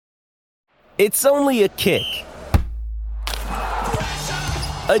It's only a kick,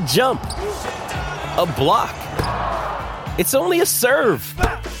 a jump, a block. It's only a serve.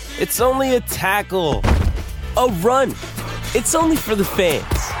 It's only a tackle, a run. It's only for the fans.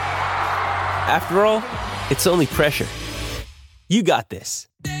 After all, it's only pressure. You got this.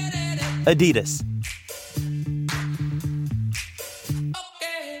 Adidas.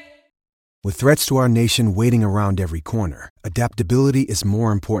 With threats to our nation waiting around every corner, adaptability is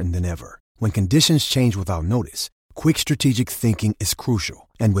more important than ever. When conditions change without notice, quick strategic thinking is crucial.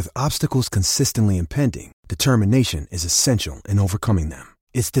 And with obstacles consistently impending, determination is essential in overcoming them.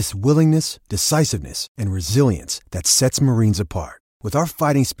 It's this willingness, decisiveness, and resilience that sets Marines apart. With our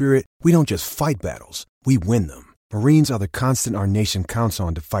fighting spirit, we don't just fight battles, we win them. Marines are the constant our nation counts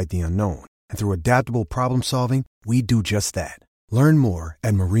on to fight the unknown. And through adaptable problem solving, we do just that. Learn more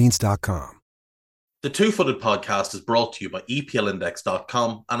at marines.com. The Two-Footed Podcast is brought to you by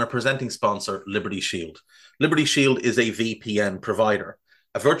EPLindex.com and our presenting sponsor, Liberty Shield. Liberty Shield is a VPN provider.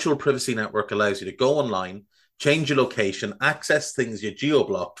 A virtual privacy network allows you to go online, change your location, access things you're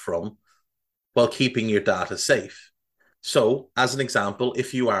geo-blocked from, while keeping your data safe. So, as an example,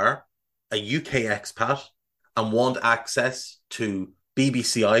 if you are a UK expat and want access to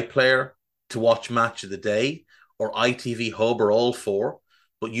BBC iPlayer to watch Match of the Day, or ITV Hub, or all four,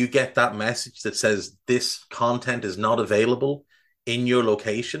 but you get that message that says this content is not available in your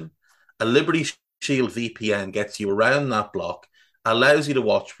location, a Liberty Shield VPN gets you around that block, allows you to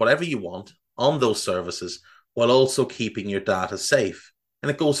watch whatever you want on those services while also keeping your data safe. And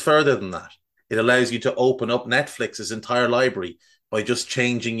it goes further than that. It allows you to open up Netflix's entire library by just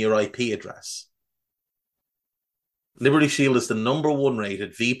changing your IP address. Liberty Shield is the #1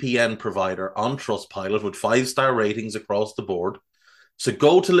 rated VPN provider on Trustpilot with 5-star ratings across the board. So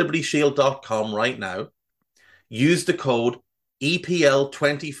go to libertyshield.com right now, use the code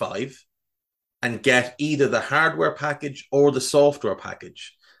EPL25 and get either the hardware package or the software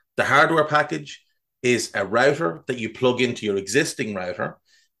package. The hardware package is a router that you plug into your existing router,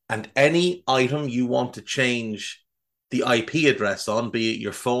 and any item you want to change the IP address on, be it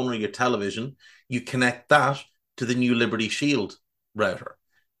your phone or your television, you connect that to the new Liberty Shield router.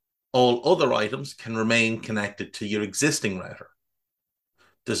 All other items can remain connected to your existing router.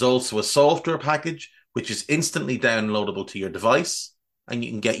 There's also a software package which is instantly downloadable to your device and you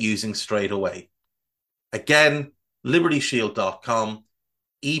can get using straight away. Again, libertyshield.com,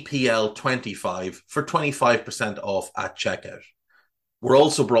 EPL25 for 25% off at checkout. We're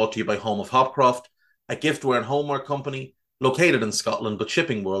also brought to you by Home of Hopcroft, a giftware and homeware company located in Scotland but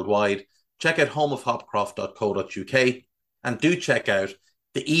shipping worldwide. Check out homeofhopcroft.co.uk and do check out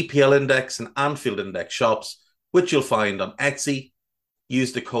the EPL Index and Anfield Index shops, which you'll find on Etsy.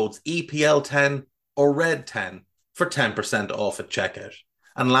 Use the codes EPL10 or RED10 for 10% off at checkout.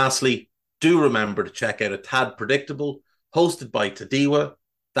 And lastly, do remember to check out A Tad Predictable, hosted by Tadiwa.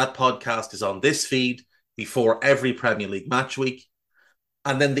 That podcast is on this feed before every Premier League match week.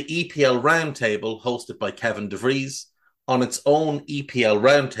 And then the EPL Roundtable, hosted by Kevin DeVries, on its own EPL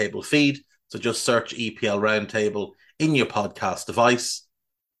Roundtable feed. So just search EPL Roundtable in your podcast device.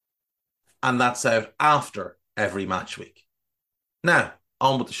 And that's out after every match week. Now,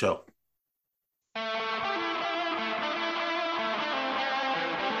 on with the show.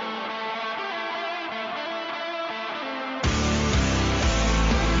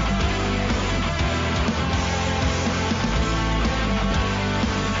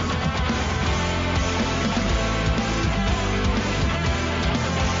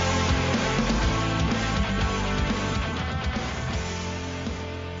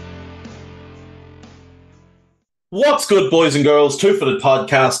 What's good, boys and girls? Two-Footed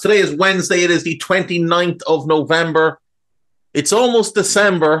Podcast. Today is Wednesday. It is the 29th of November. It's almost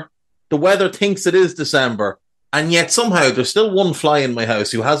December. The weather thinks it is December. And yet somehow there's still one fly in my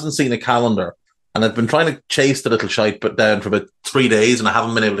house who hasn't seen a calendar. And I've been trying to chase the little shite down for about 3 days and I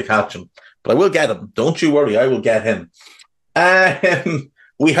haven't been able to catch him. But I will get him. Don't you worry. I will get him.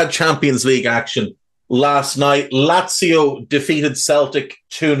 We had Champions League action last night. Lazio defeated Celtic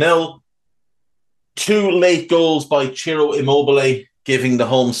 2-0. 2 late goals by Ciro Immobile, giving the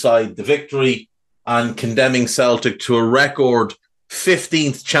home side the victory and condemning Celtic to a record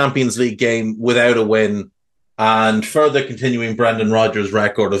 15th Champions League game without a win, and further continuing Brendan Rodgers'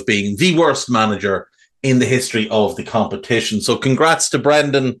 record of being the worst manager in the history of the competition. So congrats to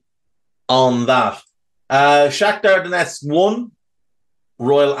Brendan on that. Shakhtar Donetsk 1,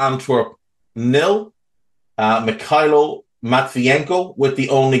 Royal Antwerp 0. Mikhailo Matvienko with the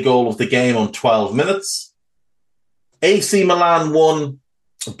only goal of the game on 12 minutes. AC Milan 1,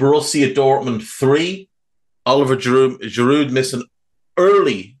 Borussia Dortmund 3. Oliver Giroud missed an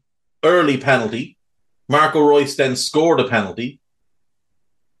early early penalty. Marco Reus then scored a penalty.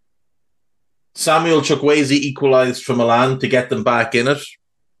 Samuel Chukwueze equalised for Milan to get them back in it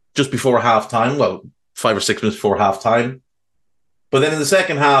just before half-time. Well, 5 or 6 minutes before half-time. But then in the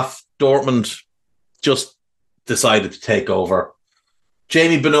second half, Dortmund just decided to take over.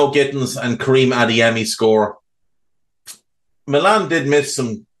 Jamie Bino-Gittens and Karim Adeyemi score. Milan did miss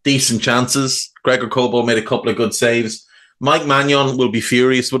some decent chances. Gregor Kobel made a couple of good saves. Mike Magnon will be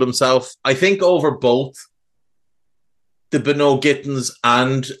furious with himself. I think over both the Bino-Gittens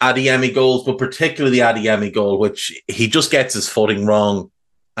and Adeyemi goals, but particularly the Adeyemi goal, which he just gets his footing wrong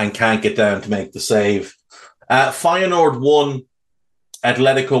and can't get down to make the save. Feyenoord 1,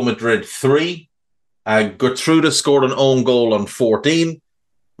 Atletico Madrid 3. Gertruda scored an own goal on 14.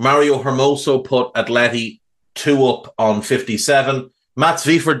 Mario Hermoso put Atleti 2 up on 57. Mats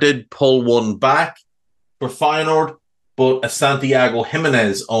Wiefer did pull one back for Feyenoord, but a Santiago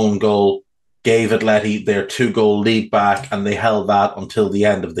Jimenez own goal gave Atleti their 2-goal lead back, and they held that until the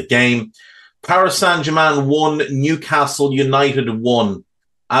end of the game. Paris Saint-Germain 1, Newcastle United 1.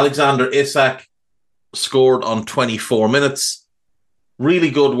 Alexander Isak scored on 24 minutes. Really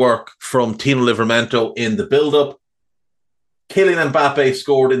good work from Tino Livramento in the build-up. Kylian Mbappe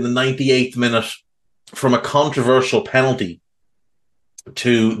scored in the 98th minute from a controversial penalty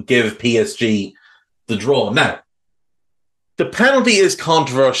to give PSG the draw. Now, the penalty is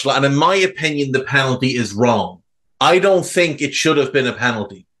controversial, and in my opinion, the penalty is wrong. I don't think it should have been a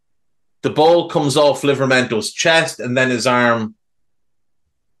penalty. The ball comes off Livramento's chest and then his arm,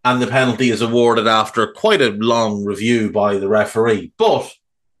 and the penalty is awarded after quite a long review by the referee. But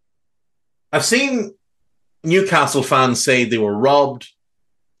I've seen Newcastle fans say they were robbed.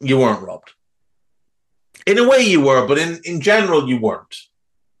 You weren't robbed. In a way you were, but in general you weren't.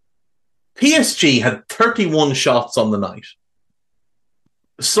 PSG had 31 shots on the night.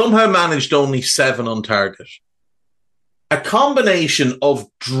 Somehow managed only 7 on target. A combination of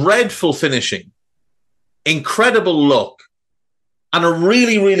dreadful finishing, incredible luck, and a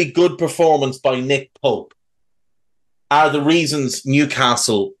really, really good performance by Nick Pope are the reasons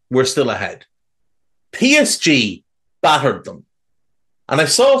Newcastle were still ahead. PSG battered them. And I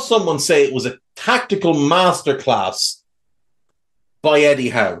saw someone say it was a tactical masterclass by Eddie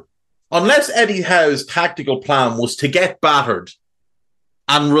Howe. Unless Eddie Howe's tactical plan was to get battered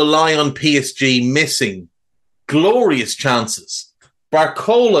and rely on PSG missing glorious chances.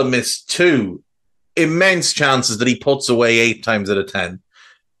 Barcola missed 2 immense chances that he puts away 8 times out of 10.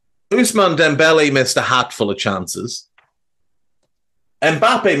 Ousmane Dembele missed a hatful of chances.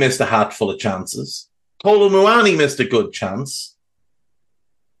 Mbappe missed a hatful of chances. Kolo Muani missed a good chance.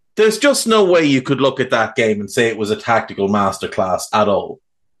 There's just no way you could look at that game and say it was a tactical masterclass at all.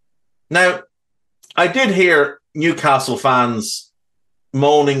 Now, I did hear Newcastle fans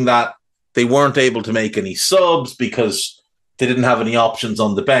moaning that they weren't able to make any subs because they didn't have any options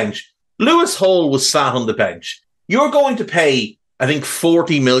on the bench. Lewis Hall was sat on the bench. You're going to pay, I think,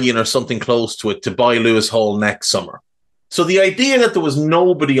 40 million or something close to it to buy Lewis Hall next summer. So the idea that there was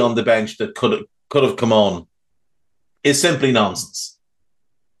nobody on the bench that could have come on is simply nonsense.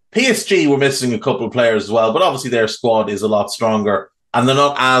 PSG were missing a couple of players as well, but obviously their squad is a lot stronger and they're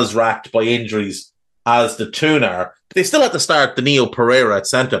not as racked by injuries as the Toon are. But they still had to start Danilo Pereira at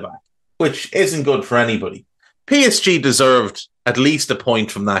centre-back, which isn't good for anybody. PSG deserved at least a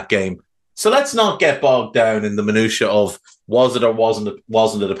point from that game. So let's not get bogged down in the minutiae of was it or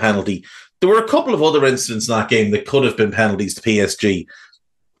wasn't it a penalty. There were a couple of other incidents in that game that could have been penalties to PSG.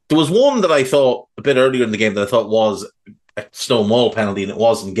 There was one that I thought a bit earlier in the game that I thought was a Stonewall penalty and it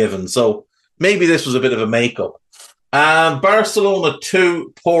wasn't given. So maybe this was a bit of a make-up. Barcelona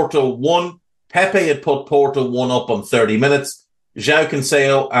 2, Porto 1. Pepe had put Porto 1 up on 30 minutes. João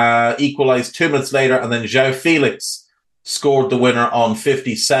Cancelo equalised 2 minutes later, and then João Felix scored the winner on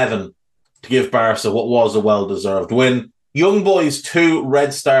 57 to give Barca what was a well-deserved win. Young Boys 2,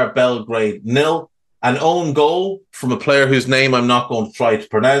 Red Star Belgrade 0. An own goal from a player whose name I'm not going to try to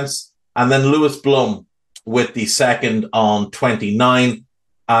pronounce. And then Lewis Blum with the second on 29.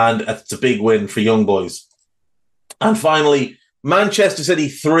 And it's a big win for Young Boys. And finally, Manchester City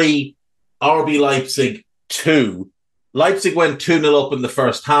 3, RB Leipzig 2. Leipzig went 2-0 up in the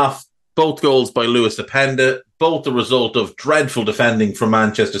first half. Both goals by Luis Openda. Both the result of dreadful defending from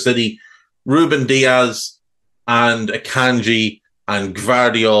Manchester City. Ruben Diaz and Akanji and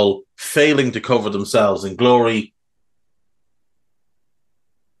Gvardiol failing to cover themselves in glory.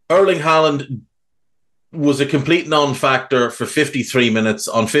 Erling Haaland was a complete non-factor for 53 minutes.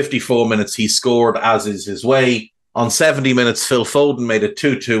 On 54 minutes, he scored, as is his way. On 70 minutes, Phil Foden made it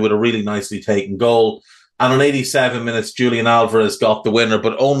 2-2 with a really nicely taken goal. And on 87 minutes, Julian Alvarez got the winner,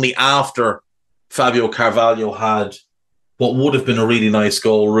 but only after Fabio Carvalho had what would have been a really nice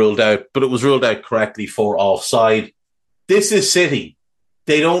goal ruled out, but it was ruled out correctly for offside. This is City.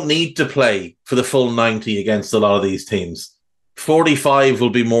 They don't need to play for the full 90 against a lot of these teams. 45 will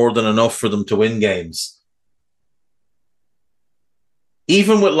be more than enough for them to win games.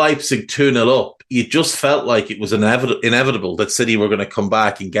 Even with Leipzig 2-0 up, it just felt like it was inevitable that City were going to come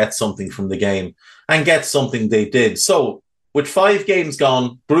back and get something from the game, and get something they did. So, with 5 games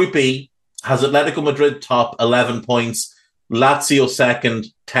gone, Group E has Atletico Madrid top, 11 points, Lazio second,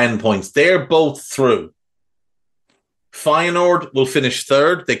 10 points. They're both through. Feyenoord will finish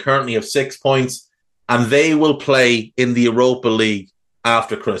third. They currently have 6 points, and they will play in the Europa League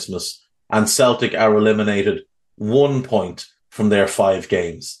after Christmas. And Celtic are eliminated 1 point from their 5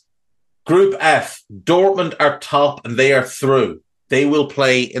 games. Group F, Dortmund are top and they are through. They will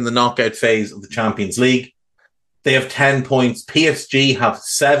play in the knockout phase of the Champions League. They have 10 points. PSG have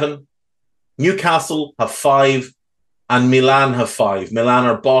 7. Newcastle have 5. And Milan have 5. Milan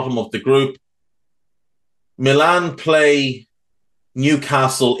are bottom of the group. Milan play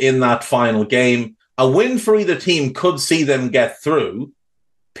Newcastle in that final game. A win for either team could see them get through.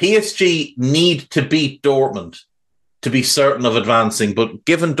 PSG need to beat Dortmund to be certain of advancing, but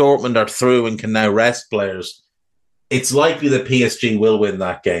given Dortmund are through and can now rest players, it's likely that PSG will win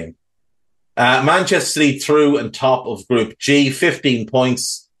that game. Manchester City through and top of Group G, 15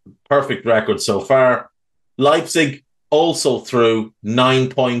 points, perfect record so far. Leipzig also through, 9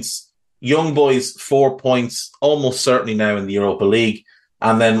 points. Young Boys, 4 points, almost certainly now in the Europa League.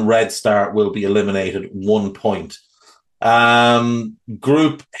 And then Red Star will be eliminated, 1 point.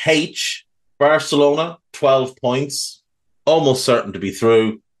 Group H, Barcelona, 12 points, almost certain to be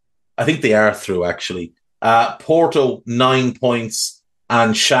through. I think they are through, actually. Porto, 9 points,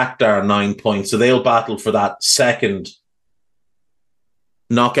 and Shakhtar, 9 points. So they'll battle for that second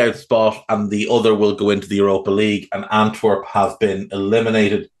knockout spot, and the other will go into the Europa League, and Antwerp have been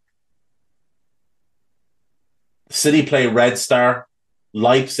eliminated. City play Red Star,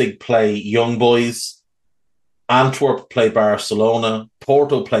 Leipzig play Young Boys, Antwerp play Barcelona,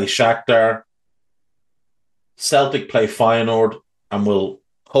 Porto play Shakhtar, Celtic play Feyenoord and will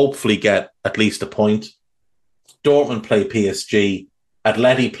hopefully get at least a point. Dortmund play PSG,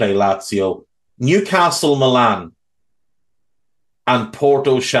 Atleti play Lazio, Newcastle Milan and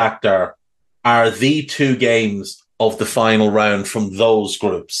Porto Shakhtar are the 2 games of the final round from those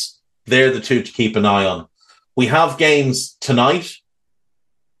groups. They're the 2 to keep an eye on. We have games tonight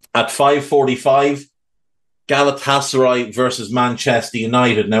at 5:45, Galatasaray versus Manchester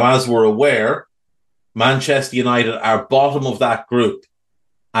United. Now, as we're aware, Manchester United are bottom of that group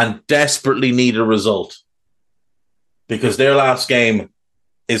and desperately need a result because their last game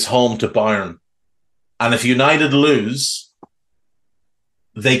is home to Bayern. And if United lose,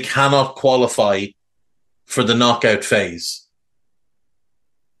 they cannot qualify for the knockout phase.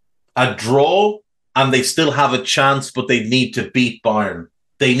 A draw, and they still have a chance, but they need to beat Bayern.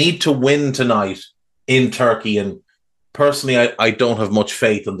 They need to win tonight in Turkey, and personally, I don't have much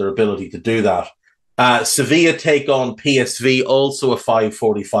faith in their ability to do that. Sevilla take on PSV, also a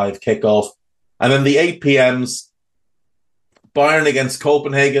 5:45 kickoff. And then the 8 p.m.s, Bayern against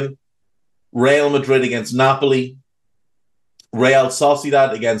Copenhagen, Real Madrid against Napoli, Real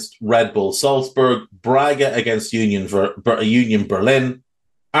Sociedad against Red Bull Salzburg, Braga against Union Berlin,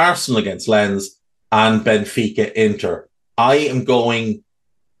 Arsenal against Lens, and Benfica Inter. I am going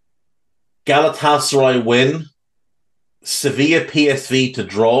Galatasaray win, Sevilla PSV to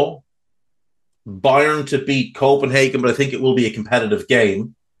draw, Bayern to beat Copenhagen, but I think it will be a competitive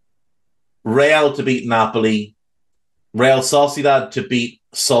game, Real to beat Napoli, Real Sociedad to beat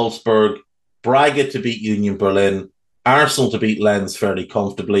Salzburg, Braga to beat Union Berlin, Arsenal to beat Lens fairly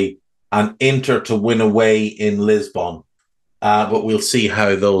comfortably, and Inter to win away in Lisbon. But we'll see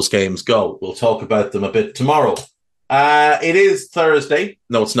how those games go. We'll talk about them a bit tomorrow. It is Thursday.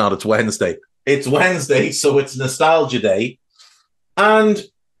 No, it's not. It's Wednesday. It's Wednesday, so it's Nostalgia Day. And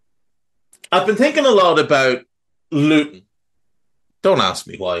I've been thinking a lot about Luton. Don't ask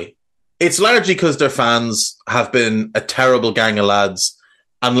me why. It's largely because their fans have been a terrible gang of lads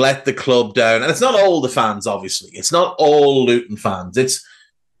and let the club down. And it's not all the fans, obviously. It's not all Luton fans. It's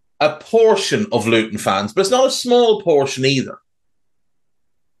a portion of Luton fans, but it's not a small portion either.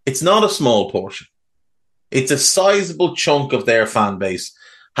 It's not a small portion. It's a sizable chunk of their fan base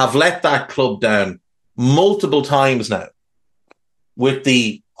have let that club down multiple times now. With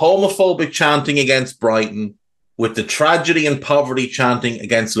the homophobic chanting against Brighton, with the tragedy and poverty chanting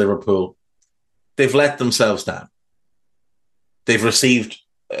against Liverpool, they've let themselves down. They've received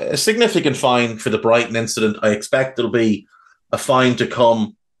a significant fine for the Brighton incident. I expect there'll be a fine to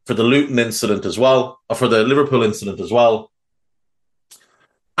come for the Luton incident as well, or for the Liverpool incident as well.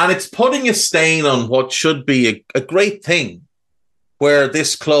 And it's putting a stain on what should be a great thing, where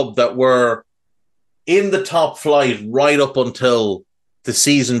this club that were in the top flight right up until the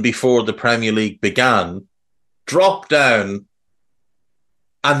season before the Premier League began, dropped down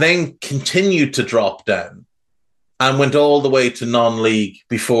and then continued to drop down and went all the way to non-league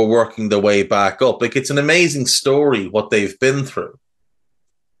before working their way back up. Like, it's an amazing story what they've been through.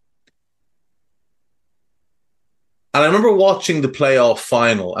 And I remember watching the playoff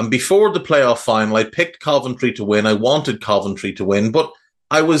final, and before the playoff final, I picked Coventry to win. I wanted Coventry to win, but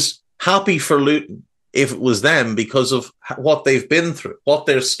I was happy for Luton if it was them because of what they've been through, what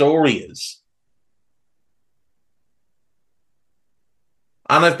their story is.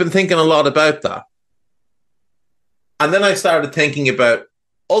 And I've been thinking a lot about that. And then I started thinking about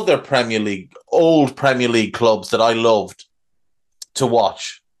other Premier League, old Premier League clubs that I loved to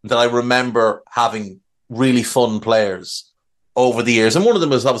watch, that I remember having really fun players over the years. And one of them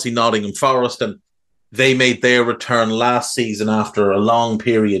was obviously Nottingham Forest, and they made their return last season after a long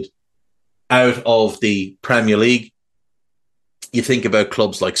period out of the Premier League. You think about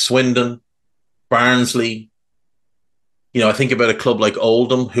clubs like Swindon, Barnsley. You know, I think about a club like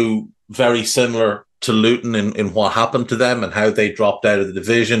Oldham, who very similar to Luton in what happened to them and how they dropped out of the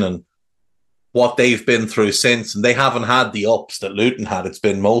division and what they've been through since. And they haven't had the ups that Luton had. It's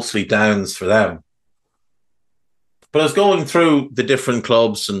been mostly downs for them. But I was going through the different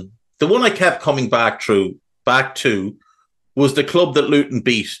clubs, and the one I kept coming back to was the club that Luton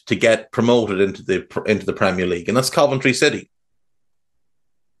beat to get promoted into the Premier League, and that's Coventry City.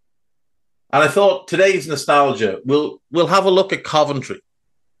 And I thought today's nostalgia, we'll have a look at Coventry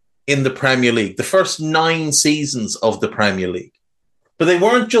in the Premier League, the first 9 seasons of the Premier League. But they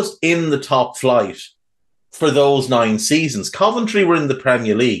weren't just in the top flight for those 9 seasons. Coventry were in the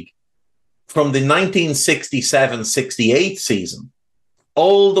Premier League from the 1967-68 season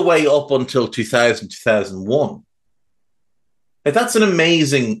all the way up until 2000-2001. That's an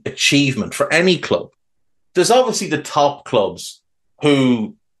amazing achievement for any club. There's obviously the top clubs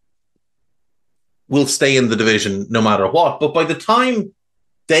who will stay in the division no matter what, but by the time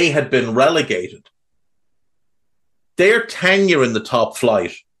they had been relegated, their tenure in the top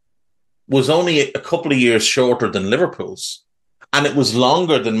flight was only a couple of years shorter than Liverpool's, and it was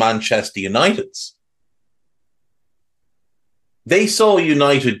longer than Manchester United's. They saw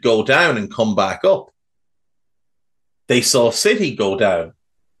United go down and come back up. They saw City go down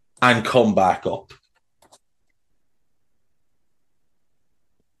and come back up.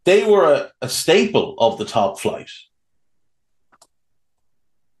 They were a staple of the top flight.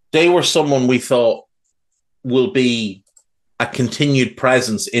 They were someone we thought will be a continued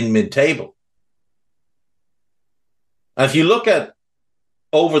presence in mid-table. And if you look at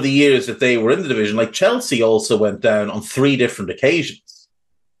over the years that they were in the division, like Chelsea also went down on 3 different occasions,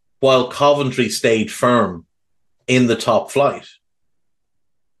 while Coventry stayed firm in the top flight.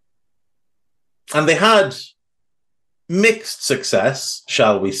 And they had mixed success,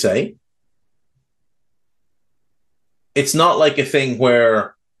 shall we say. It's not like a thing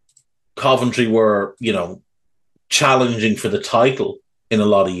where Coventry were, challenging for the title in a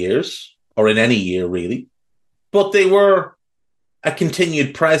lot of years, or in any year really, but they were a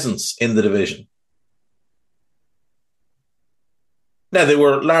continued presence in the division. Now, they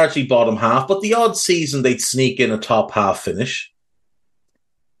were largely bottom half, but the odd season they'd sneak in a top half finish.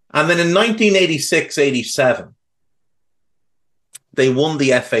 And then in 1986-87, they won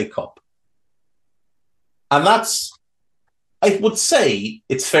the FA Cup. And that's, I would say,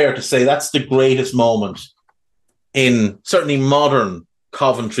 it's fair to say, that's the greatest moment in certainly modern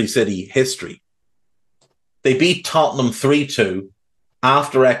Coventry City history. They beat Tottenham 3-2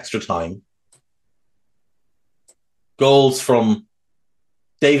 after extra time. Goals from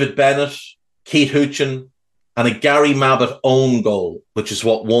David Bennett, Keith Houchin, and a Gary Mabbutt own goal, which is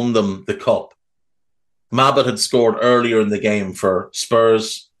what won them the cup. Mabbutt had scored earlier in the game for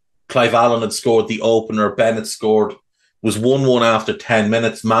Spurs. Clive Allen had scored the opener. Bennett scored. It was 1-1 after 10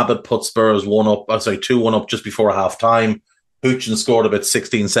 minutes. Mabbutt put Spurs 2-1 up just before half-time. Houchin scored about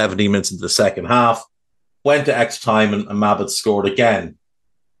 16, 17 minutes into the second half. Went to extra time and Mabbutt scored again.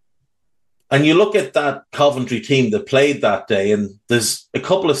 And you look at that Coventry team that played that day, and there's a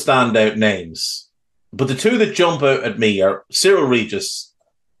couple of standout names. But the 2 that jump out at me are Cyril Regis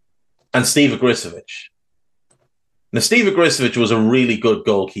and Steve Igricevic. Now, Steve Igricevic was a really good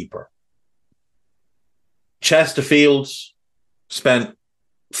goalkeeper. Chesterfield, spent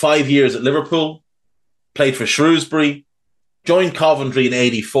 5 years at Liverpool, played for Shrewsbury, Joined Coventry in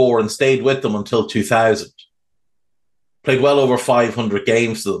 84 and stayed with them until 2000. Played well over 500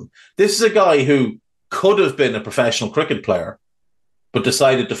 games to them. This is a guy who could have been a professional cricket player, but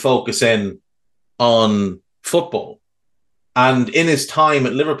decided to focus in on football. And in his time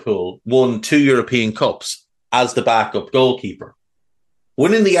at Liverpool, won 2 European Cups as the backup goalkeeper.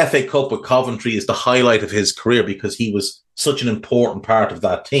 Winning the FA Cup with Coventry is the highlight of his career because he was such an important part of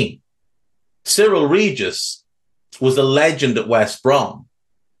that team. Cyril Regis was a legend at West Brom.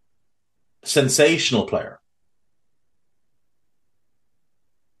 Sensational player.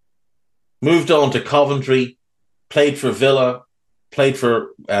 Moved on to Coventry, played for Villa, played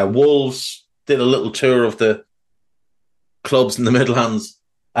for Wolves, did a little tour of the clubs in the Midlands,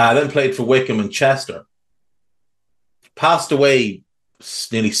 then played for Wycombe and Chester. Passed away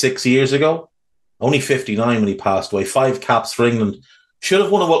nearly 6 years ago, only 59 when he passed away, 5 caps for England. Should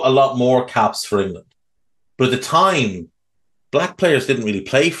have won a lot more caps for England. But at the time, black players didn't really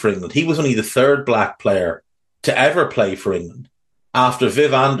play for England. He was only the 3rd black player to ever play for England, after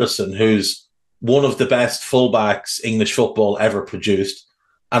Viv Anderson, who's one of the best fullbacks English football ever produced,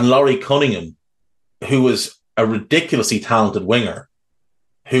 and Laurie Cunningham, who was a ridiculously talented winger,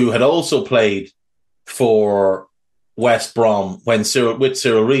 who had also played for West Brom with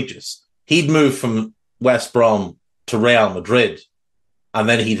Cyril Regis. He'd moved from West Brom to Real Madrid, and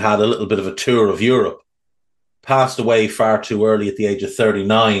then he'd had a little bit of a tour of Europe. Passed away far too early at the age of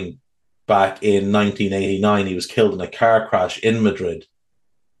 39 back in 1989. He was killed in a car crash in Madrid.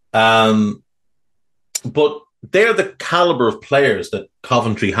 But they're the caliber of players that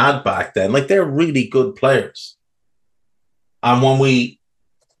Coventry had back then. Like, they're really good players. And when we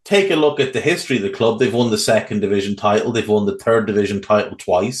take a look at the history of the club, they've won the 2nd division title. They've won the 3rd division title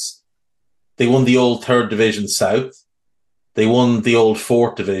twice. They won the old 3rd division South. They won the old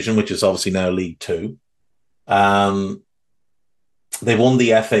 4th division, which is obviously now League 2. They won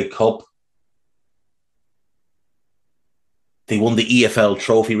the FA Cup. They won the EFL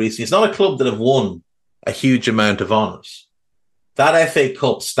trophy recently. It's not a club that have won a huge amount of honours. That FA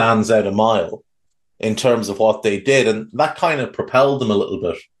Cup stands out a mile in terms of what they did, and that kind of propelled them a little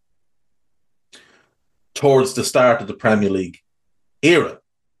bit towards the start of the Premier League era.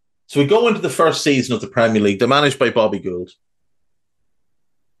 So we go into the first season of the Premier League. They're managed by Bobby Gould.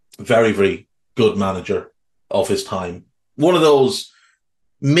 Very, very good manager of his time. One of those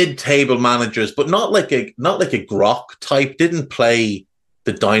mid-table managers, but not like a Grok type. Didn't play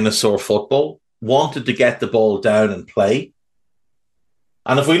the dinosaur football. Wanted to get the ball down and play.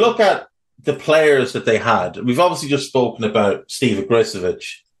 And if we look at the players that they had, we've obviously just spoken about Steve Agricevic.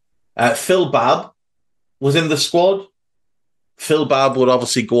 Phil Babb was in the squad. Phil Babb would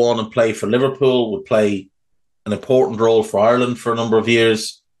obviously go on and play for Liverpool, would play an important role for Ireland for a number of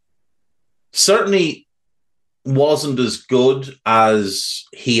years. Certainly wasn't as good as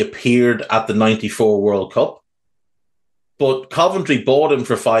he appeared at the 94 World Cup. But Coventry bought him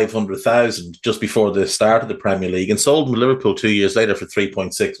for 500,000 just before the start of the Premier League and sold him to Liverpool 2 years later for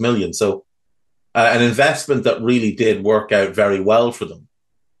 3.6 million. So an investment that really did work out very well for them.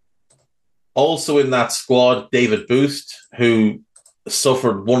 Also in that squad, David Boost, who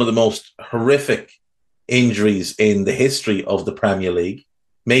suffered one of the most horrific injuries in the history of the Premier League,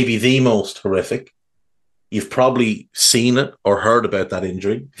 maybe the most horrific. You've probably seen it or heard about that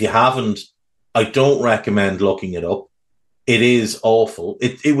injury. If you haven't, I don't recommend looking it up. It is awful.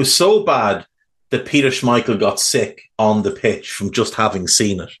 It was so bad that Peter Schmeichel got sick on the pitch from just having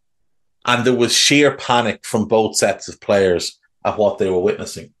seen it. And there was sheer panic from both sets of players at what they were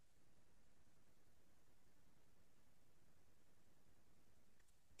witnessing.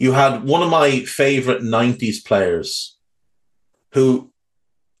 You had one of my favourite 90s players who,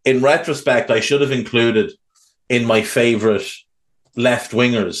 in retrospect, I should have included in my favourite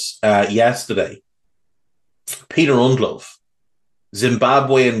left-wingers yesterday. Peter Undlove,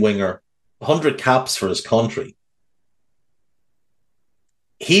 Zimbabwean winger, 100 caps for his country.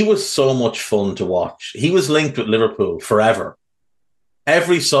 He was so much fun to watch. He was linked with Liverpool forever.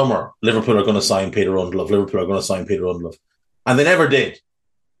 Every summer, Liverpool are going to sign Peter Undlove. Liverpool are going to sign Peter Undlove. And they never did,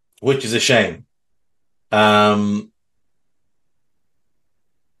 which is a shame.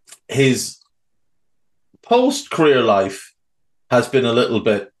 His post-career life has been a little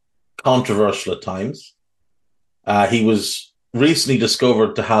bit controversial at times. He was recently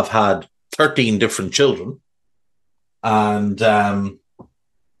discovered to have had 13 different children. And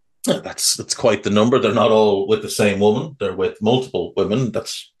that's quite the number. They're not all with the same woman. They're with multiple women.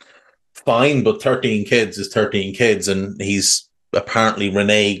 That's fine, but 13 kids is 13 kids. And he's apparently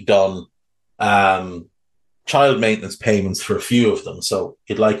reneged on child maintenance payments for a few of them. So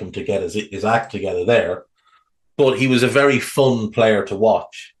you'd like him to get his act together there. but he was a very fun player to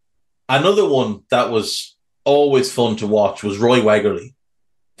watch. Another one that was always fun to watch was Roy Wegerle,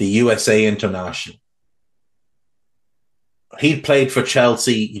 the USA international. He'd played for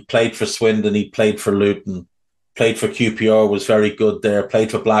Chelsea, he played for Swindon, he played for Luton, played for QPR, was very good there,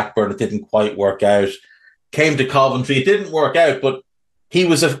 played for Blackburn, it didn't quite work out. Came to Coventry, it didn't work out, but he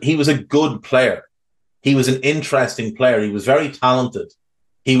was a good player. He was an interesting player. He was very talented.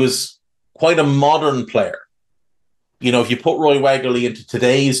 He was quite a modern player. You know, if you put Roy Wegerle into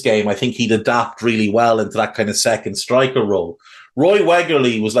today's game, I think he'd adapt really well into that kind of second striker role. Roy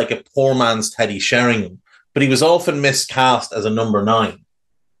Wegerle was like a poor man's Teddy Sheringham, but he was often miscast as a number 9.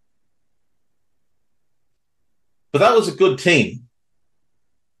 But that was a good team.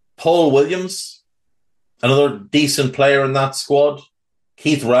 Paul Williams, another decent player in that squad.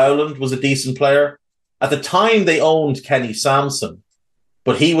 Keith Rowland was a decent player. At the time, they owned Kenny Sampson,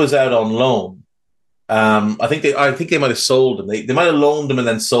 but he was out on loan. I think they might have sold him. They might have loaned him and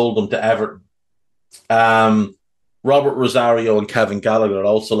then sold him to Everton. Robert Rosario and Kevin Gallagher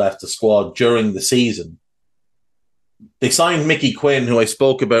also left the squad during the season. They signed Mickey Quinn, who I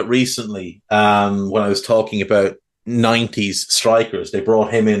spoke about recently when I was talking about 90s strikers. They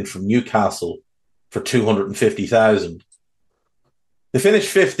brought him in from Newcastle for $250,000. They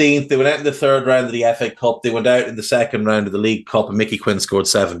finished 15th. They went out in the third round of the FA Cup. They went out in the second round of the League Cup, and Mickey Quinn scored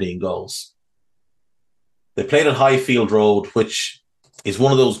 17 goals. They played at Highfield Road, which is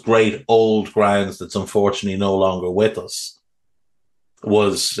one of those great old grounds that's unfortunately no longer with us. It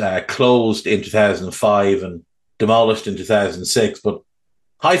was closed in 2005 and demolished in 2006, but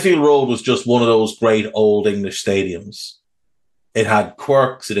Highfield Road was just one of those great old English stadiums. It had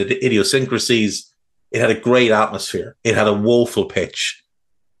quirks, it had idiosyncrasies, it had a great atmosphere, it had a woeful pitch.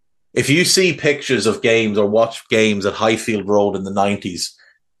 If you see pictures of games or watch games at Highfield Road in the 90s,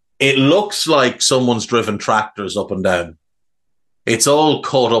 it looks like someone's driven tractors up and down. It's all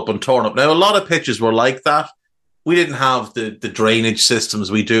cut up and torn up. Now, a lot of pitches were like that. We didn't have the drainage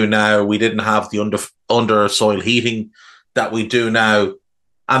systems we do now. We didn't have the under soil heating that we do now.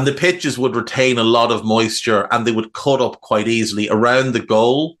 And the pitches would retain a lot of moisture and they would cut up quite easily around the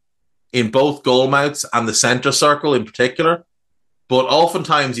goal, in both goal mouths and the centre circle in particular. But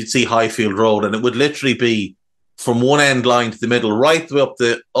oftentimes you'd see Highfield Road and it would literally be from one end line to the middle, right the way up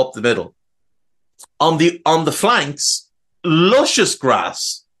the middle. On the flanks, luscious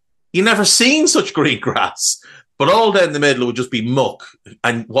grass. You never seen such green grass. But all down the middle would just be muck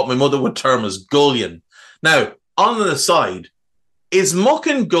and what my mother would term as gullion. Now, on the side, is muck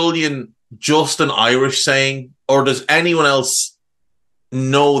and gullion just an Irish saying, or does anyone else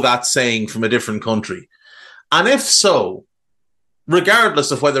know that saying from a different country? And if so,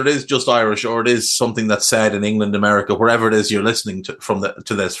 regardless of whether it is just Irish or it is something that's said in England, America, wherever it is you're listening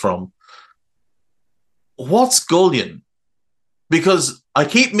to this from, what's gullion? Because I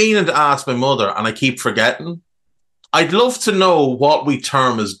keep meaning to ask my mother and I keep forgetting. I'd love to know what we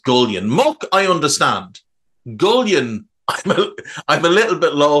term as gullion. Muck, I understand. Gullion, I'm a little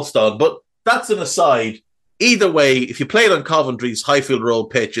bit lost on, but that's an aside. Either way, if you played on Coventry's Highfield Road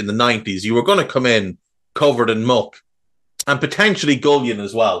pitch in the 90s, you were going to come in covered in muck and potentially gullion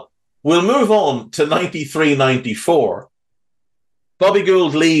as well. We'll move on to 93-94. Bobby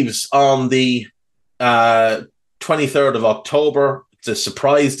Gould leaves on the 23rd of October. It's a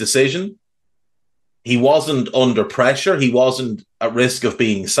surprise decision. He wasn't under pressure. He wasn't at risk of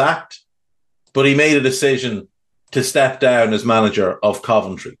being sacked, but he made a decision to step down as manager of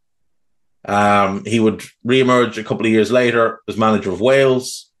Coventry. He would re-emerge a couple of years later as manager of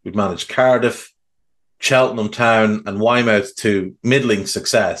Wales. He'd managed Cardiff, Cheltenham Town and Weymouth to middling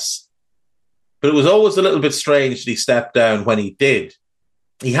success. But it was always a little bit strange that he stepped down when he did.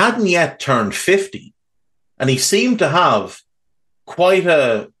 He hadn't yet turned 50, and he seemed to have quite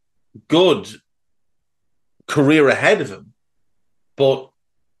a good career ahead of him. But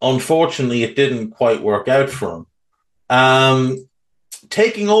unfortunately, it didn't quite work out for him.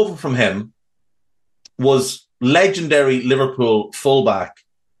 Taking over from him was legendary Liverpool fullback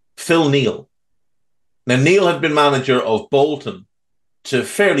Phil Neal. Now, Neal had been manager of Bolton to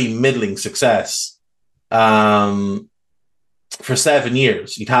fairly middling success for 7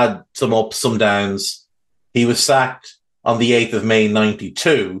 years. He'd had some ups, some downs. He was sacked on the 8th of May,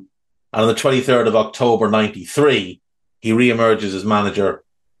 92. And on the 23rd of October, 93, he re-emerges as manager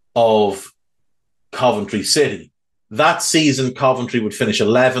of Coventry City. That season, Coventry would finish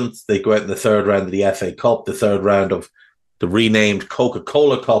 11th. They'd go out in the third round of the FA Cup, the third round of the renamed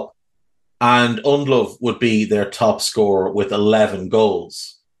Coca-Cola Cup. And Undlove would be their top scorer with 11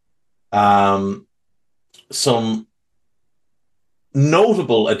 goals. Some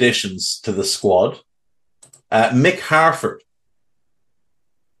notable additions to the squad. Mick Harford,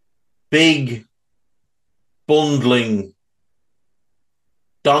 big, bundling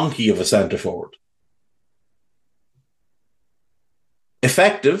donkey of a centre forward.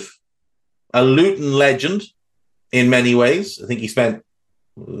 Effective, a Luton legend in many ways. I think he spent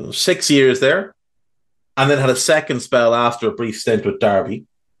 6 years there and then had a second spell after a brief stint with Derby.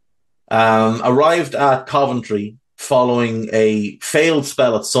 Arrived at Coventry following a failed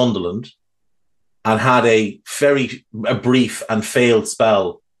spell at Sunderland and had a brief and failed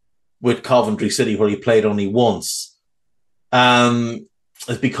spell with Coventry City where he played only once.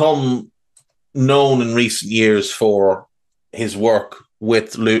 Has become known in recent years for his work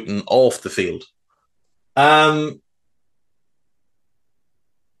with Luton off the field.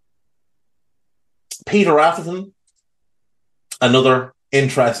 Peter Atherton, another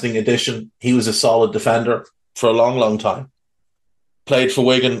interesting addition. He was a solid defender for a long, long time. Played for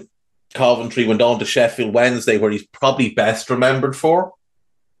Wigan, Coventry, went on to Sheffield Wednesday, where he's probably best remembered for.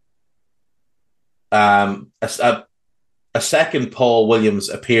 A second Paul Williams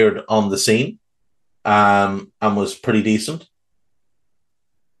appeared on the scene and was pretty decent.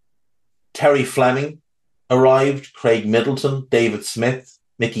 Terry Fleming arrived, Craig Middleton, David Smith,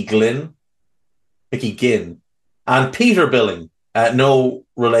 Mickey Ginn, and Peter Billing, no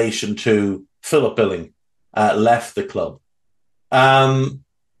relation to Philip Billing, left the club.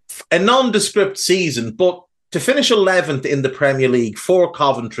 A nondescript season, but to finish 11th in the Premier League for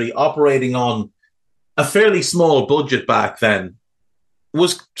Coventry, operating on a fairly small budget back then,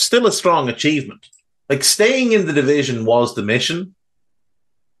 was still a strong achievement. Like, staying in the division was the mission,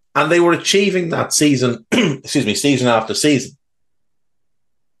 and they were achieving that season, season after season.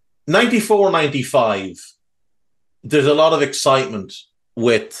 94-95, there's a lot of excitement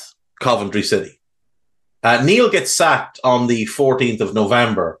with Coventry City. Neil gets sacked on the 14th of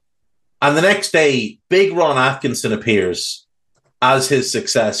November, and the next day, Big Ron Atkinson appears as his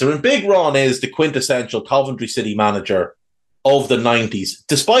successor. And Big Ron is the quintessential Coventry City manager of the 90s,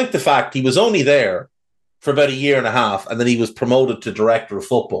 despite the fact he was only there for about a year and a half, and then he was promoted to director of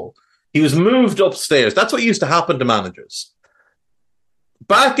football. He was moved upstairs. That's what used to happen to managers.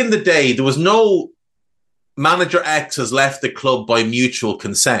 Back in the day, there was no manager X has left the club by mutual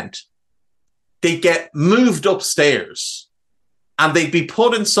consent. They'd get moved upstairs and they'd be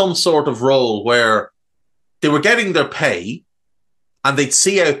put in some sort of role where they were getting their pay and they'd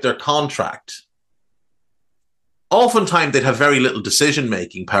see out their contract. Oftentimes, they'd have very little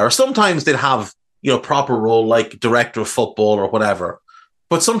decision-making power. Sometimes they'd have, proper role like director of football or whatever.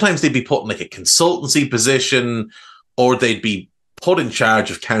 But sometimes they'd be put in like a consultancy position, or they'd be put in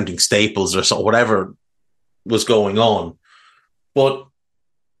charge of counting staples or so, whatever was going on. But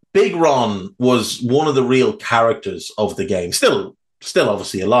Big Ron was one of the real characters of the game. Still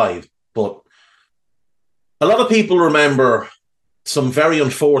obviously alive, but a lot of people remember some very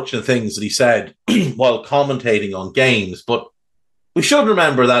unfortunate things that he said while commentating on games. But we should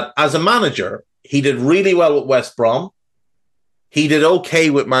remember that as a manager, he did really well with West Brom. He did okay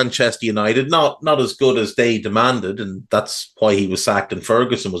with Manchester United, not as good as they demanded, and that's why he was sacked and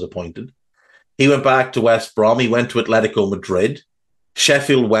Ferguson was appointed. He went back to West Brom. He went to Atletico Madrid.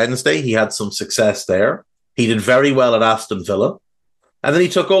 Sheffield Wednesday, he had some success there. He did very well at Aston Villa. And then he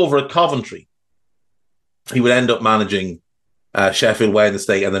took over at Coventry. He would end up managing Sheffield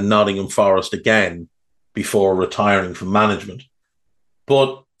Wednesday and then Nottingham Forest again before retiring from management.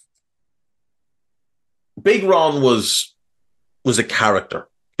 But Big Ron was a character.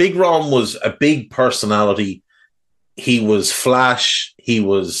 Big Ron was a big personality. He was flash. He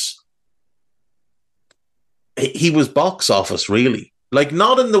was box office, really. Like,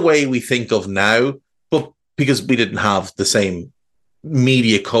 not in the way we think of now, but because we didn't have the same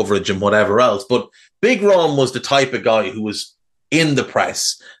media coverage and whatever else. But Big Ron was the type of guy who was in the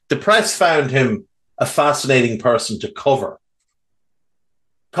press. The press found him a fascinating person to cover.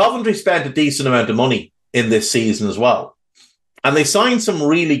 Coventry spent a decent amount of money in this season as well. And they signed some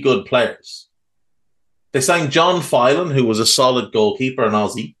really good players. They signed John Phelan, who was a solid goalkeeper, an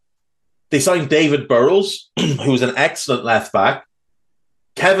Aussie. They signed David Burrows, who was an excellent left-back.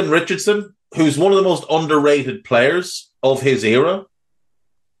 Kevin Richardson, who's one of the most underrated players of his era.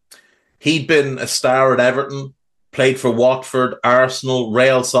 He'd been a star at Everton, played for Watford, Arsenal,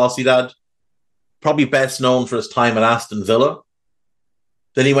 Real Sociedad, probably best known for his time at Aston Villa.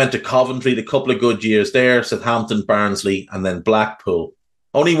 Then he went to Coventry, a couple of good years there, Southampton, Barnsley, and then Blackpool.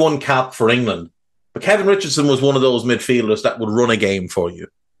 Only one cap for England. But Kevin Richardson was one of those midfielders that would run a game for you.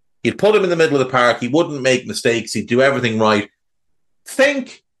 You'd put him in the middle of the park, he wouldn't make mistakes, he'd do everything right.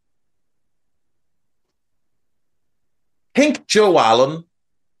 Think Joe Allen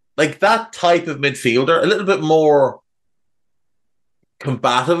like that type of midfielder, a little bit more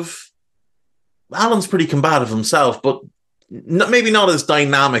combative. Allen's pretty combative himself, but maybe not as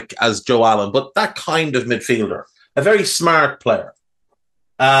dynamic as Joe Allen, but that kind of midfielder, a very smart player.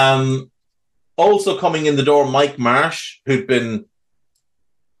 Also coming in the door, Mike Marsh, who'd been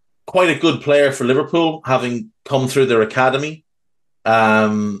quite a good player for Liverpool, having come through their academy.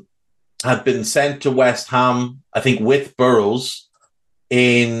 Had been sent to West Ham, I think, with Burrows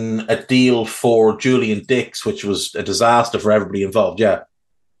in a deal for Julian Dix, which was a disaster for everybody involved. Yeah.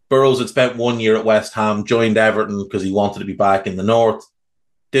 Burrows had spent 1 year at West Ham, joined Everton because he wanted to be back in the north.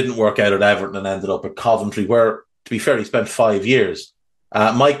 Didn't work out at Everton and ended up at Coventry, where, to be fair, he spent 5 years.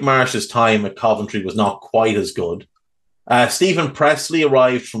 Mike Marsh's time at Coventry was not quite as good. Stephen Presley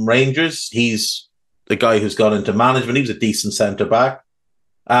arrived from Rangers. He's the guy who's gone into management. He was a decent centre-back.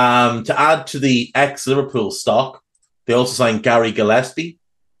 To add to the ex-Liverpool stock, they also signed Gary Gillespie,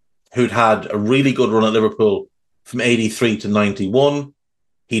 who'd had a really good run at Liverpool from 83 to 91.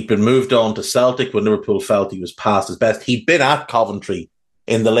 He'd been moved on to Celtic when Liverpool felt he was past his best. He'd been at Coventry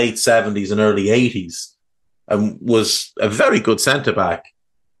in the late 70s and early 80s and was a very good centre-back.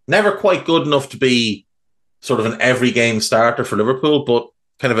 Never quite good enough to be sort of an every-game starter for Liverpool, but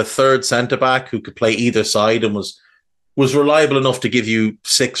kind of a third centre-back who could play either side and was reliable enough to give you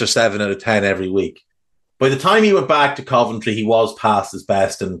 6 or 7 out of 10 every week. By the time he went back to Coventry, he was past his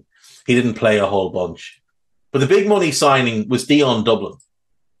best and he didn't play a whole bunch. But the big money signing was Dion Dublin.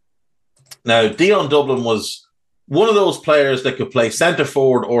 Now, Dion Dublin was one of those players that could play centre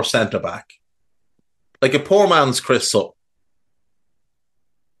forward or centre back. Like a poor man's Chris Sutton.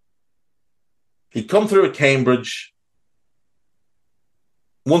 He'd come through at Cambridge.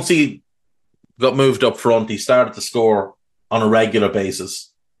 Once he got moved up front, he started to score on a regular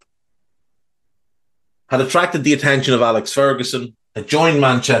basis. Had attracted the attention of Alex Ferguson, had joined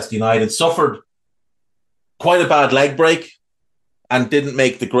Manchester United, suffered quite a bad leg break, and didn't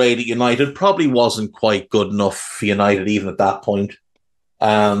make the grade at United. Probably wasn't quite good enough for United even at that point,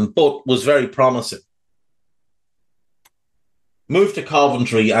 but was very promising. Moved to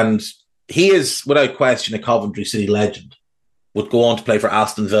Coventry, and he is, without question, a Coventry City legend. Would go on to play for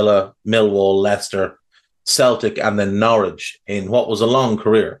Aston Villa, Millwall, Leicester, Celtic, and then Norwich in what was a long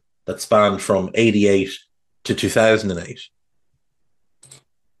career that spanned from 88 to 2008.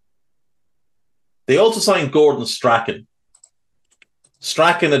 They also signed Gordon Strachan.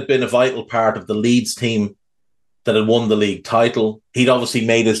 Strachan had been a vital part of the Leeds team that had won the league title. He'd obviously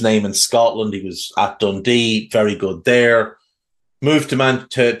made his name in Scotland. He was at Dundee, very good there. Moved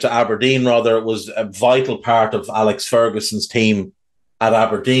to Aberdeen, rather. It was a vital part of Alex Ferguson's team at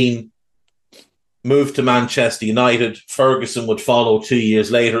Aberdeen. Moved to Manchester United. Ferguson would follow 2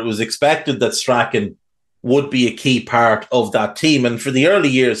 years later. It was expected that Strachan would be a key part of that team. And for the early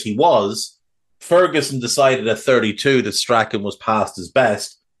years he was. Ferguson decided at 32 that Strachan was past his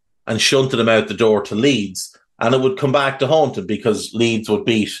best and shunted him out the door to Leeds. And it would come back to haunt him because Leeds would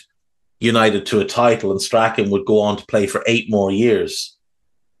beat United to a title and Strachan would go on to play for 8 more years.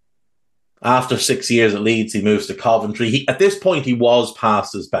 After 6 years at Leeds, he moves to Coventry. At this point, he was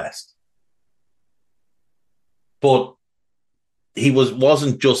past his best. But he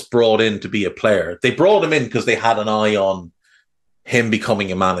wasn't just brought in to be a player. They brought him in because they had an eye on him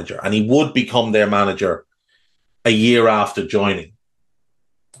becoming a manager, and he would become their manager a year after joining.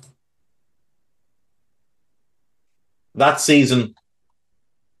 That season,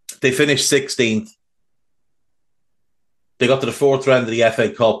 they finished 16th. They got to the 4th round of the FA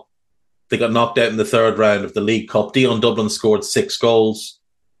Cup. They got knocked out in the 3rd round of the League Cup. Dion Dublin scored 6 goals.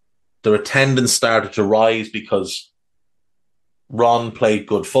 Their attendance started to rise because Ron played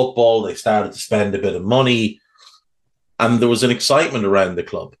good football. They started to spend a bit of money. And there was an excitement around the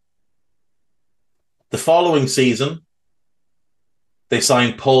club. The following season, they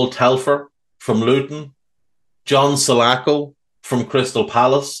signed Paul Telfer from Luton, John Salako from Crystal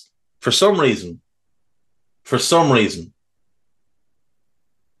Palace. For some reason,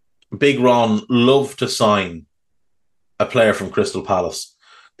 Big Ron loved to sign a player from Crystal Palace.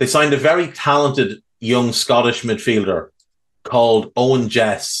 They signed a very talented young Scottish midfielder called Owen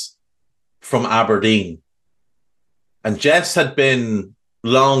Jess from Aberdeen. And Jess had been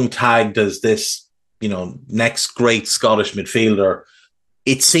long tagged as this, next great Scottish midfielder.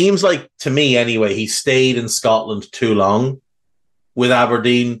 It seems like, to me anyway, he stayed in Scotland too long with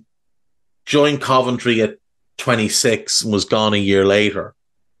Aberdeen, joined Coventry at 26 and was gone a year later.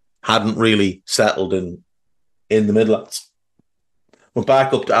 Hadn't really settled in the Midlands. Went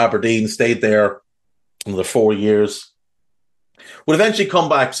back up to Aberdeen, stayed there another 4 years. Would eventually come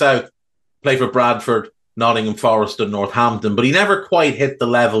back south, play for Bradford, Nottingham Forest and Northampton, but he never quite hit the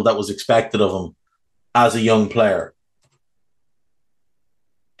level that was expected of him as a young player.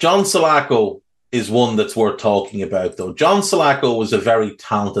 John Salako is one that's worth talking about, though. John Salako was a very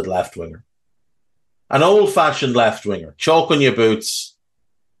talented left winger. An old-fashioned left winger. Chalk on your boots,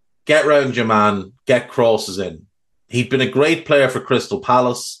 get round your man, get crosses in. He'd been a great player for Crystal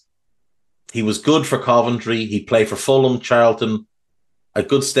Palace. He was good for Coventry. He'd play for Fulham, Charlton, a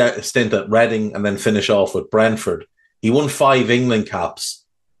good stint at Reading, and then finish off with Brentford. He won 5 England caps.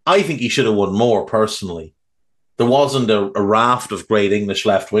 I think he should have won more, personally. There wasn't a raft of great English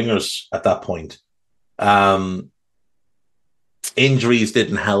left wingers at that point. Injuries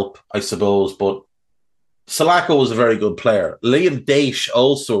didn't help, I suppose, but Salako was a very good player. Liam Daish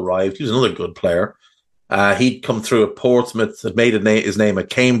also arrived. He was another good player. He'd come through at Portsmouth, had made his name at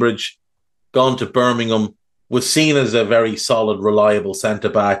Cambridge, gone to Birmingham, was seen as a very solid, reliable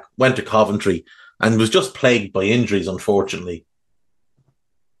centre-back, went to Coventry, and was just plagued by injuries, unfortunately.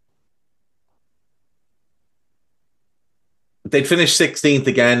 They'd finished 16th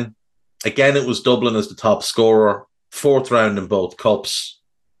again. Again, it was Dublin as the top scorer, 4th round in both cups.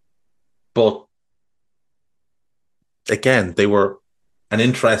 But again, they were an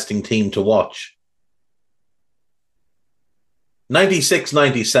interesting team to watch.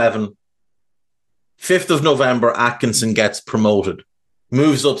 96-97, 5th of November, Atkinson gets promoted,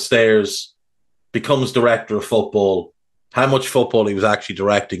 moves upstairs, becomes director of football. How much football he was actually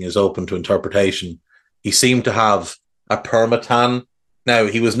directing is open to interpretation. He seemed to have a permatan. Now,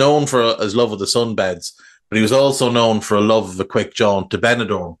 he was known for his love of the sunbeds, but he was also known for a love of a quick jaunt to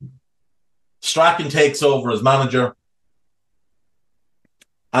Benidorm. Strachan takes over as manager,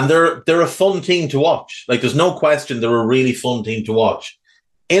 and they're a fun team to watch. Like, there's no question they're a really fun team to watch.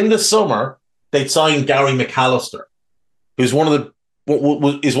 In the summer, they'd signed Gary McAllister, who's is one of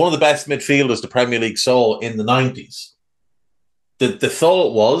the best midfielders the Premier League saw in the 90s. The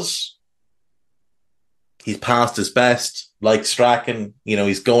thought was, he's past his best, like Strachan. You know,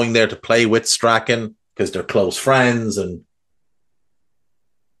 he's going there to play with Strachan because they're close friends, and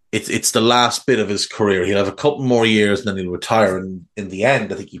it's the last bit of his career. He'll have a couple more years and then he'll retire. And in the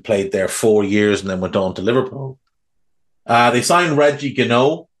end, I think he played there 4 years and then went on to Liverpool. They signed Reggie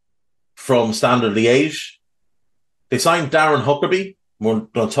Guinaud from Standard Liège. They signed Darren Huckerby. We're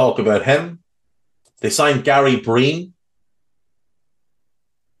going to talk about him. They signed Gary Breen.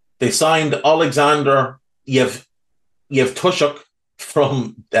 They signed Alexander Yevtushuk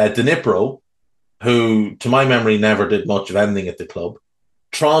from Dnipro, who, to my memory, never did much of anything at the club.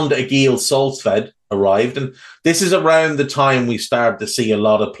 Trond Egil Solsved arrived, and this is around the time we started to see a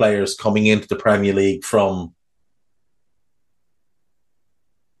lot of players coming into the Premier League from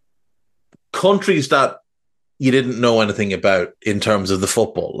countries that you didn't know anything about in terms of the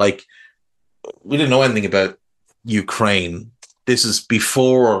football. Like, we didn't know anything about Ukraine. This is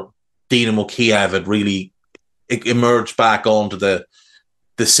before Dynamo Kiev had really emerged back onto the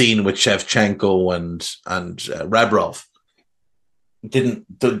scene with Shevchenko and Rebrov. The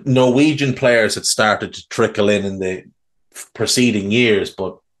Norwegian players had started to trickle in the preceding years,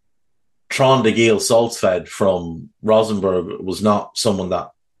 but Trond Egil Solsved from Rosenborg was not someone that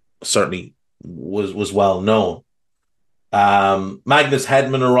certainly was well known. Magnus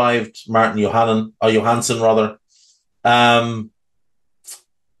Hedman arrived, Martin Johansson rather.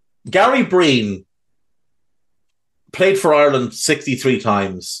 Gary Breen played for Ireland 63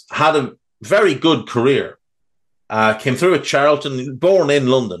 times, had a very good career. Came through at Charlton, born in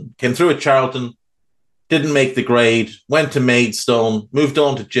London, came through at Charlton, didn't make the grade, went to Maidstone, moved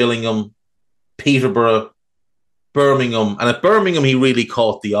on to Gillingham, Peterborough, Birmingham. And at Birmingham, he really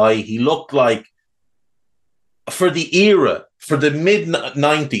caught the eye. He looked like, for the era, for the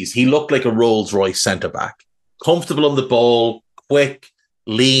mid-90s, he looked like a Rolls-Royce centre-back. Comfortable on the ball, quick,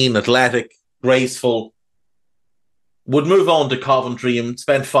 lean, athletic, graceful. Would move on to Coventry and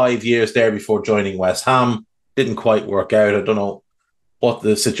spent 5 years there before joining West Ham. Didn't quite work out. I don't know what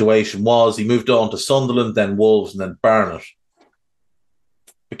the situation was. He moved on to Sunderland, then Wolves, and then Barnet.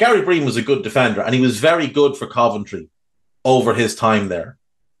 But Gary Breen was a good defender, and he was very good for Coventry over his time there.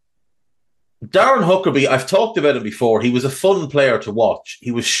 Darren Huckerby, I've talked about him before. He was a fun player to watch.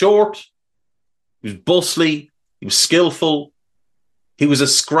 He was short, he was bustly, he was skillful, he was a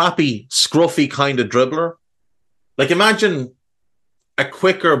scrappy, scruffy kind of dribbler. Like, imagine a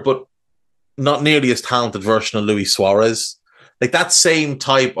quicker but not nearly as talented version of Luis Suarez. Like that same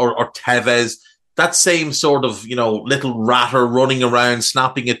type, or Tevez, that same sort of, little ratter running around,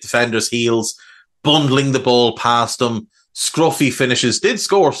 snapping at defenders' heels, bundling the ball past them, scruffy finishes, did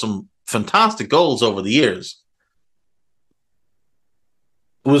score some fantastic goals over the years.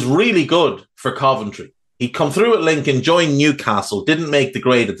 It was really good for Coventry. He'd come through at Lincoln, joined Newcastle, didn't make the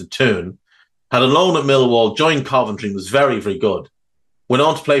grade at the Toon, had a loan at Millwall, joined Coventry, was very, very good. Went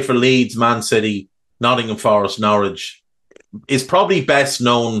on to play for Leeds, Man City, Nottingham Forest, Norwich. Is probably best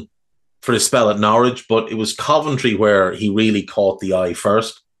known for his spell at Norwich, but it was Coventry where he really caught the eye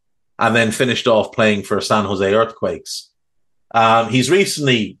first, and then finished off playing for San Jose Earthquakes. He's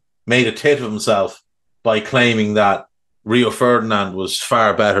recently made a tit of himself by claiming that Rio Ferdinand was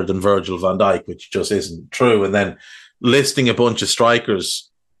far better than Virgil van Dijk, which just isn't true, and then listing a bunch of strikers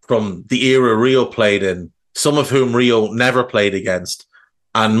from the era Rio played in, some of whom Rio never played against,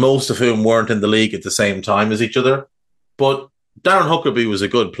 and most of whom weren't in the league at the same time as each other. But Darren Huckerby was a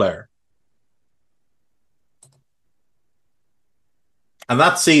good player. And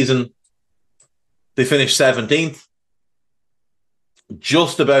that season, they finished 17th,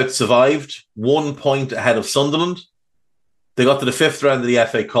 just about survived, 1 point ahead of Sunderland. They got to the 5th round of the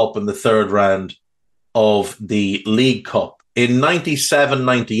FA Cup and the 3rd round of the League Cup. In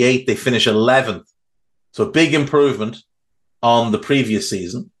 97-98, they finished 11th. So a big improvement on the previous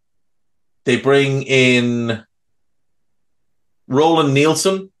season. They bring in Roland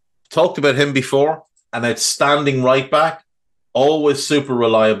Nielsen. Talked about him before. An outstanding right back. Always super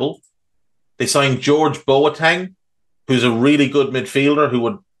reliable. They signed George Boateng, who's a really good midfielder who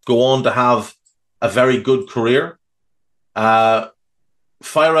would go on to have a very good career. Firel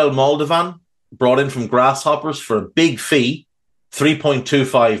Moldovan, brought in from Grasshoppers for a big fee,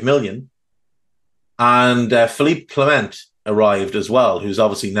 3.25 million. And Philippe Clement arrived as well, who's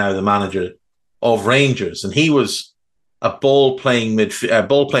obviously now the manager of Rangers. And he was a ball-playing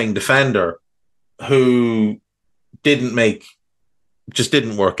defender who didn't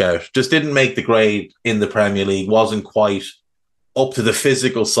work out, just didn't make the grade in the Premier League, wasn't quite up to the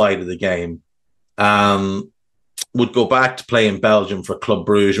physical side of the game. Would go back to play in Belgium for Club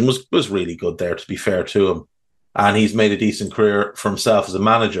Brugge and was really good there, to be fair to him. And he's made a decent career for himself as a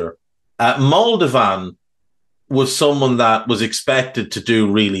manager. Moldovan was someone that was expected to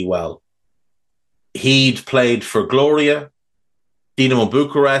do really well. He'd played for Gloria, Dinamo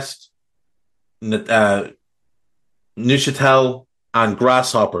Bucharest, Neuchâtel and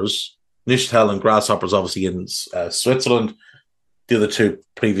Grasshoppers. Neuchâtel and Grasshoppers obviously in Switzerland. The other two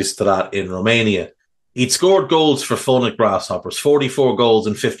previous to that in Romania. He'd scored goals for fun at Grasshoppers, 44 goals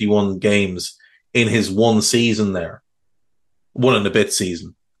in 51 games in his one season there. 1 and a bit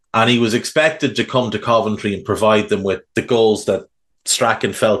season. And he was expected to come to Coventry and provide them with the goals that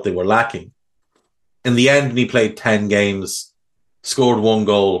Strachan felt they were lacking. In the end, he played 10 games, scored 1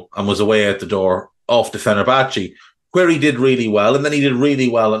 goal, and was away out the door off to Fenerbahce, where he did really well. And then he did really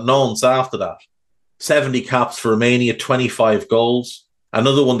well at Nantes after that. 70 caps for Romania, 25 goals.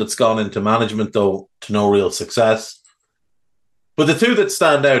 Another one that's gone into management, though, to no real success. But the two that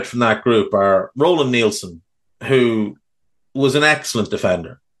stand out from that group are Roland Nielsen, who was an excellent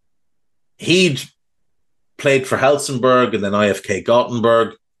defender. He'd played for Helsingborg and then IFK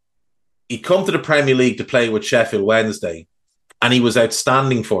Gothenburg. He'd come to the Premier League to play with Sheffield Wednesday, and he was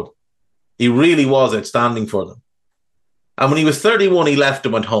outstanding for them. He really was outstanding for them. And when he was 31, he left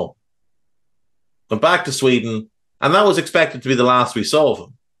and went home. Went back to Sweden, and that was expected to be the last we saw of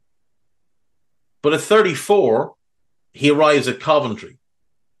him. But at 34, he arrives at Coventry.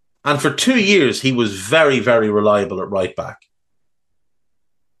 And for 2 years, he was very, very reliable at right back.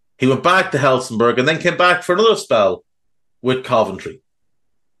 He went back to Helsingborg and then came back for another spell with Coventry.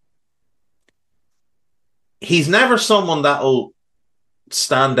 He's never someone that'll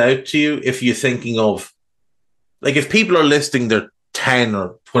stand out to you if you're thinking of, like, if people are listing their 10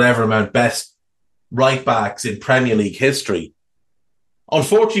 or whatever amount best right backs in Premier League history.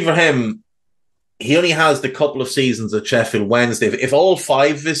 Unfortunately for him, he only has the couple of seasons at Sheffield Wednesday. If all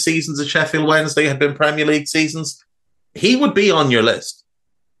 5 of his seasons at Sheffield Wednesday had been Premier League seasons, he would be on your list.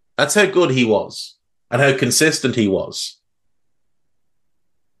 That's how good he was and how consistent he was.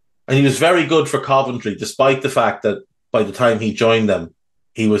 And he was very good for Coventry, despite the fact that by the time he joined them,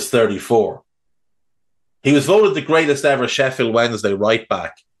 he was 34. He was voted the greatest ever Sheffield Wednesday right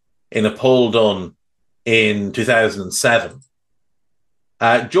back in a poll done in 2007.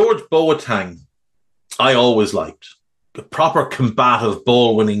 George Boateng, I always liked. A proper combative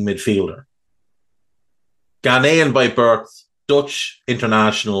ball-winning midfielder. Ghanaian by birth, Dutch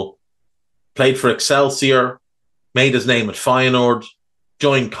international, played for Excelsior, made his name at Feyenoord,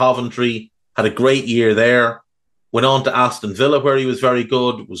 joined Coventry, had a great year there, went on to Aston Villa where he was very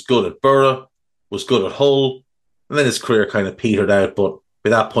good, was good at Borough, was good at Hull, and then his career kind of petered out, but by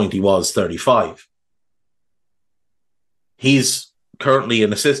that point he was 35. He's currently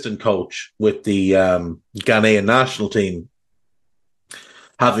an assistant coach with the Ghanaian national team.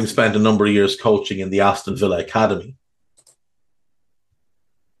 having spent a number of years coaching in the Aston Villa Academy.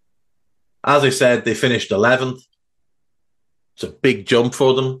 As I said, they finished 11th. It's a big jump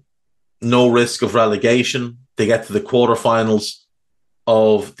for them. No risk of relegation. They get to the quarterfinals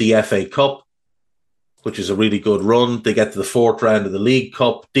of the FA Cup, which is a really good run. They get to the fourth round of the League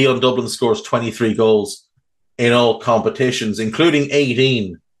Cup. Dion Dublin scores 23 goals in all competitions, including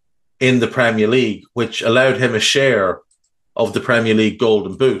 18 in the Premier League, which allowed him a share of the Premier League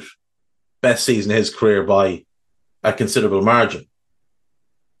Golden Boot. Best season of his career by a considerable margin.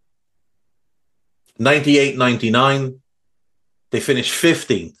 98-99, they finished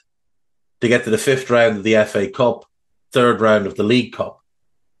 15th to get to the fifth round of the FA Cup, third round of the League Cup.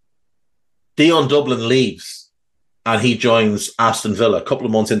 Dion Dublin leaves and he joins Aston Villa a couple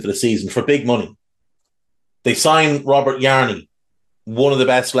of months into the season for big money. They sign Robert Yarney, one of the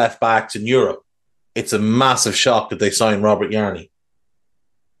best left backs in Europe. It's a massive shock that they sign Robert Yarney.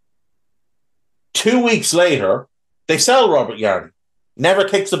 2 weeks later, they sell Robert Yarney. Never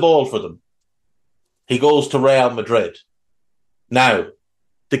kicks a ball for them. He goes to Real Madrid. Now,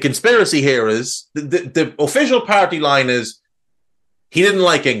 the conspiracy here is, the official party line is, he didn't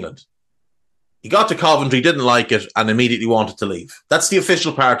like England. He got to Coventry, didn't like it, and immediately wanted to leave. That's the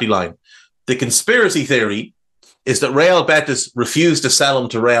official party line. The conspiracy theory is that Real Betis refused to sell him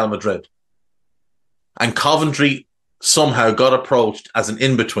to Real Madrid. And Coventry somehow got approached as an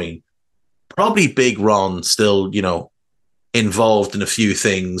in-between. Probably Big Ron still, involved in a few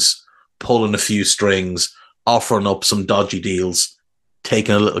things, pulling a few strings, offering up some dodgy deals,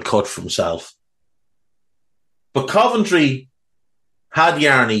 taking a little cut for himself. But Coventry had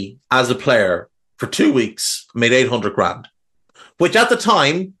Yarney as a player for 2 weeks, made 800 grand, which at the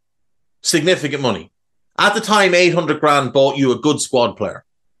time, significant money. At the time, 800 grand bought you a good squad player.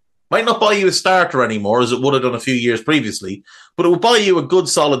 Might not buy you a starter anymore, as it would have done a few years previously, but it would buy you a good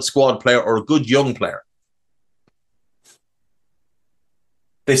solid squad player or a good young player.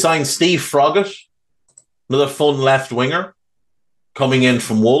 They signed Steve Froggatt, another fun left winger, coming in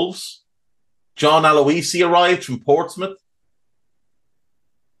from Wolves. John Aloisi arrived from Portsmouth.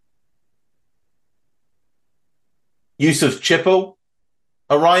 Yusuf Chippo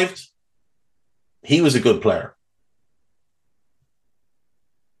arrived. He was a good player.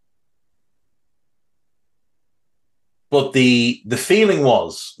 But the feeling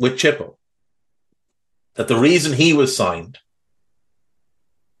was, with Chippo, that the reason he was signed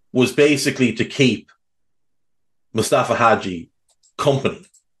was basically to keep Mustafa Hadji company.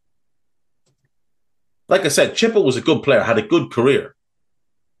 Like I said, Chippo was a good player, had a good career,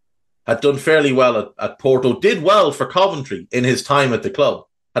 had done fairly well at Porto, did well for Coventry in his time at the club,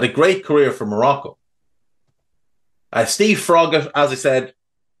 had a great career for Morocco. Steve Froggatt, as I said,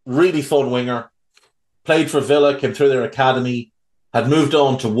 really fun winger, played for Villa, came through their academy, had moved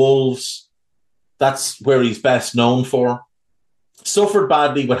on to Wolves. That's where he's best known for. Suffered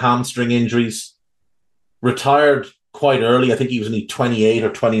badly with hamstring injuries, retired quite early. I think he was only 28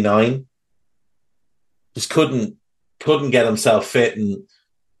 or 29. Just couldn't get himself fit. And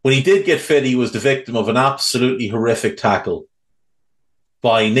when he did get fit, he was the victim of an absolutely horrific tackle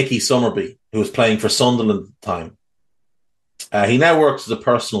by Nicky Summerby, who was playing for Sunderland at the time. He now works as a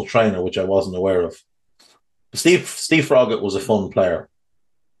personal trainer, which I wasn't aware of. Steve Froggatt was a fun player.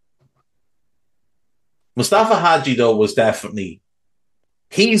 Mustafa Hadji, though, was definitely...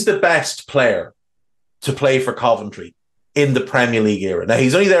 He's the best player to play for Coventry in the Premier League era. Now,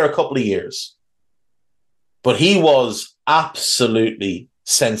 he's only there a couple of years, but he was absolutely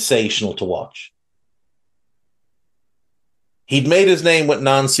sensational to watch. He'd made his name with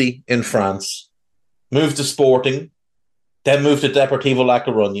Nancy in France, moved to Sporting, then moved to Deportivo La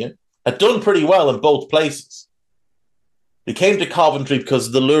Coruña, had done pretty well in both places. He came to Coventry because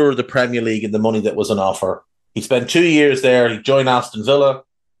of the lure of the Premier League and the money that was on offer. He spent 2 years there. He joined Aston Villa.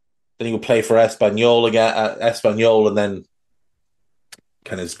 Then he would play for Espanyol again, and then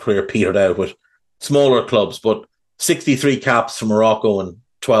kind of his career petered out with smaller clubs, but 63 caps for Morocco and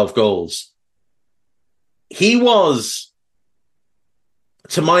 12 goals. He was,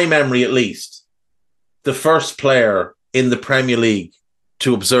 to my memory at least, the first player in the Premier League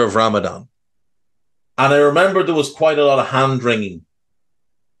to observe Ramadan. And I remember there was quite a lot of hand-wringing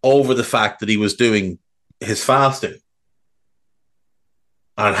over the fact that he was doing his fasting.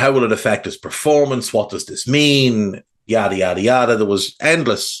 And how will it affect his performance? What does this mean? Yada, yada, yada. There was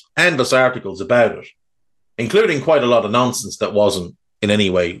endless articles about it, including quite a lot of nonsense that wasn't in any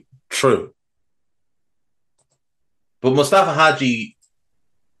way true. But Mustafa Hadji,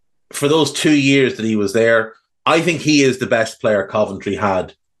 for those 2 years that he was there, I think he is the best player Coventry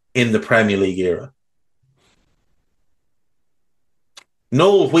had in the Premier League era.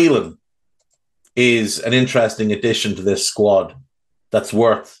 Noel Whelan is an interesting addition to this squad that's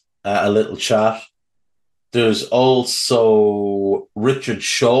worth a little chat. There's also Richard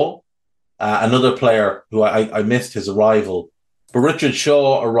Shaw, another player who I missed his arrival. But Richard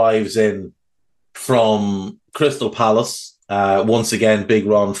Shaw arrives in from Crystal Palace. Once again, Big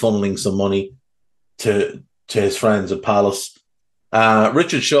Ron funneling some money to his friends at Palace.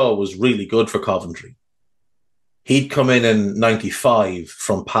 Richard Shaw was really good for Coventry. He'd come in 95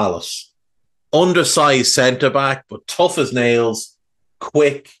 from Palace. Undersized centre-back, but tough as nails,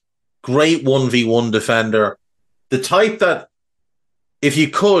 quick, great 1v1 defender. The type that, if you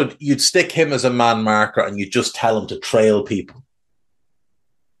could, you'd stick him as a man marker and you'd just tell him to trail people.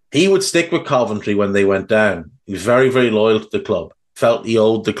 He would stick with Coventry when they went down. He was very, very loyal to the club. Felt he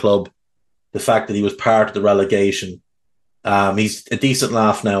owed the club the fact that he was part of the relegation. He's a decent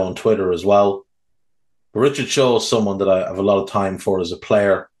laugh now on Twitter as well. But Richard Shaw is someone that I have a lot of time for as a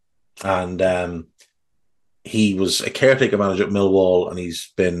player. And he was a caretaker manager at Millwall, and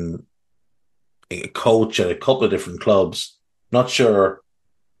he's been a coach at a couple of different clubs. Not sure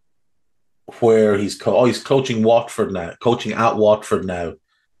where he's coaching Watford now, coaching at Watford now.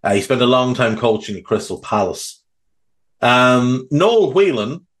 He spent a long time coaching at Crystal Palace. Noel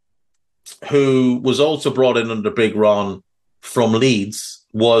Whelan, who was also brought in under Big Ron from Leeds,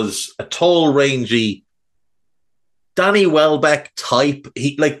 was a tall, rangy Danny Welbeck type.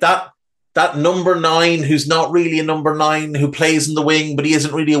 He like that number 9 who's not really a number 9, who plays in the wing, but he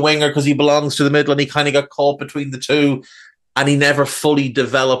isn't really a winger because he belongs to the middle, and he kind of got caught between the two, and he never fully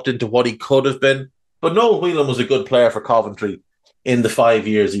developed into what he could have been. But Noel Whelan was a good player for Coventry in the 5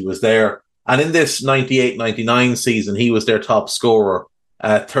 years he was there. And in this 98-99 season, he was their top scorer,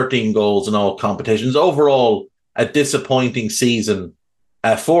 13 goals in all competitions. Overall, a disappointing season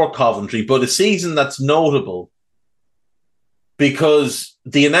for Coventry, but a season that's notable because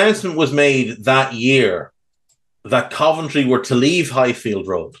the announcement was made that year that Coventry were to leave Highfield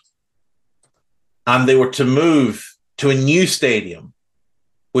Road and they were to move to a new stadium,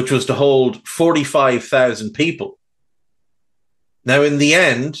 which was to hold 45,000 people. Now, in the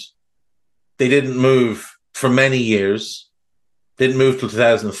end, they didn't move for many years. Didn't move till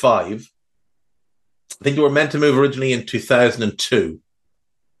 2005. I think they were meant to move originally in 2002.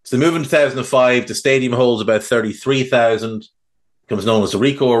 So they moved in 2005. The stadium holds about 33,000. Becomes known as the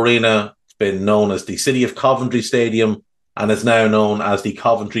Ricoh Arena. It's been known as the City of Coventry Stadium and is now known as the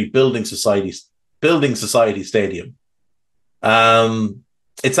Coventry Building Society Stadium.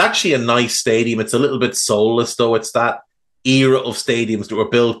 It's actually a nice stadium. It's a little bit soulless, though. It's that era of stadiums that were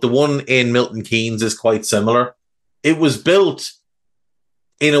built. The one in Milton Keynes is quite similar. It was built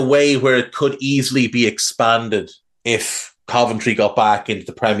in a way where it could easily be expanded if Coventry got back into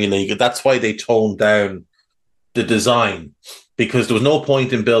the Premier League. That's why they toned down the design, because there was no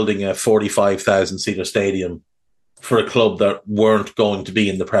point in building a 45,000-seater stadium for a club that weren't going to be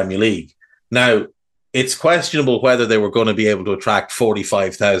in the Premier League. Now, it's questionable whether they were going to be able to attract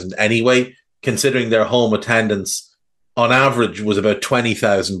 45,000 anyway, considering their home attendance on average was about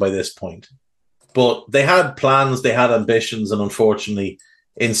 20,000 by this point. But they had plans, they had ambitions, and unfortunately,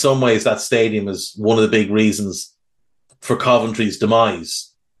 in some ways, that stadium is one of the big reasons for Coventry's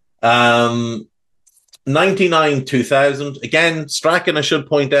demise. 99-2000, again, Strachan, I should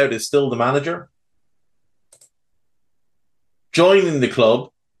point out, is still the manager. Joining the club,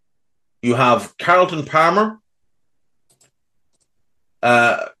 you have Carlton Palmer,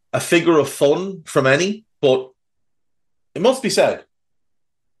 a figure of fun from any, but it must be said,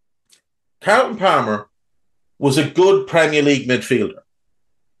 Carlton Palmer was a good Premier League midfielder.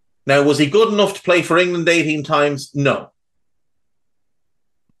 Now, was he good enough to play for England 18 times? No.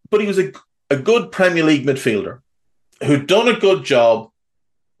 But he was a good Premier League midfielder who'd done a good job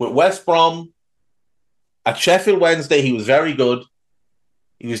with West Brom. At Sheffield Wednesday, he was very good.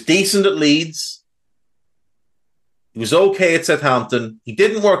 He was decent at Leeds. He was okay at Southampton. He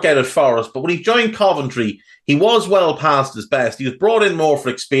didn't work out at Forest, but when he joined Coventry, he was well past his best. He was brought in more for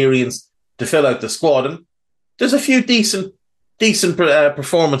experience to fill out the squad. And there's a few decent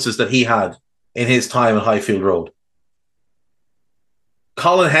performances that he had in his time at Highfield Road.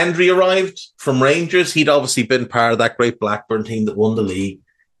 Colin Hendry arrived from Rangers. He'd obviously been part of that great Blackburn team that won the league.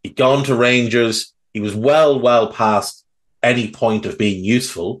 He'd gone to Rangers. He was well past any point of being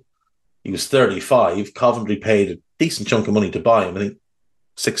useful. He was 35. Coventry paid a decent chunk of money to buy him. I think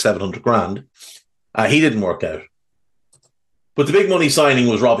 600-700 grand. He didn't work out. But the big money signing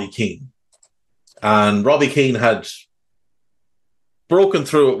was Robbie Keane. And Robbie Keane had broken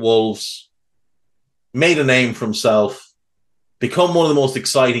through at Wolves, made a name for himself, become one of the most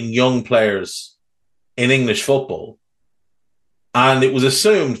exciting young players in English football. And it was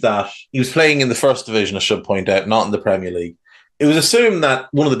assumed that he was playing in the first division, I should point out, not in the Premier League. It was assumed that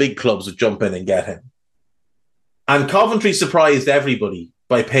one of the big clubs would jump in and get him. And Coventry surprised everybody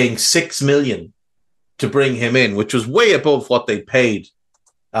by paying $6 million to bring him in, which was way above what they paid.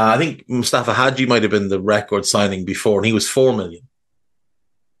 I think Mustafa Hadji might have been the record signing before, and he was $4 million.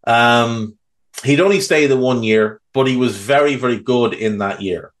 He'd only stayed the 1 year, but he was very, very good in that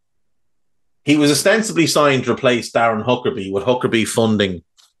year. He was ostensibly signed to replace Darren Huckerby, with Huckerby funding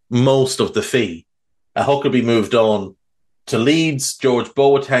most of the fee. Huckerby moved on to Leeds. George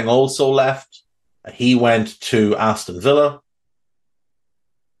Boateng also left. He went to Aston Villa.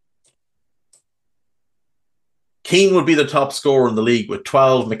 Keane would be the top scorer in the league with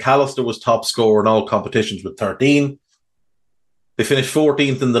 12. McAllister was top scorer in all competitions with 13. They finished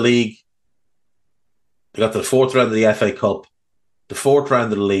 14th in the league. They got to the fourth round of the FA Cup, the fourth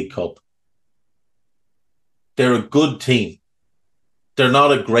round of the League Cup. They're a good team. They're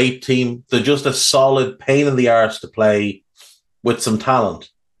not a great team. They're just a solid pain in the arse to play with some talent.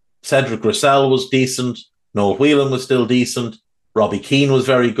 Cedric Russell was decent. Noel Whelan was still decent. Robbie Keane was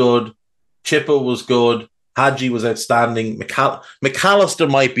very good. Chippa was good. Hadji was outstanding. McAllister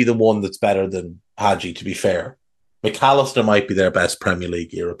might be the one that's better than Hadji, to be fair. McAllister might be their best Premier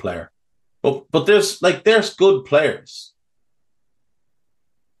League era player. But there's good players.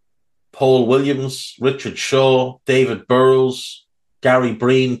 Paul Williams, Richard Shaw, David Burrows, Gary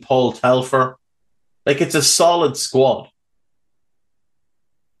Breen, Paul Telfer. It's a solid squad.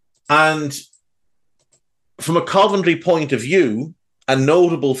 And from a Coventry point of view, a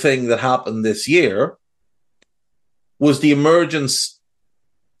notable thing that happened this year was the emergence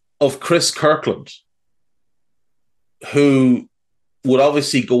of Chris Kirkland, who would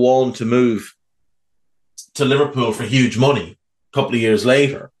obviously go on to move to Liverpool for huge money a couple of years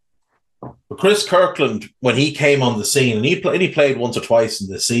later. But Chris Kirkland, when he came on the scene, and he played once or twice in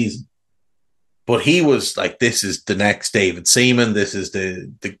this season, but he was like, this is the next David Seaman. This is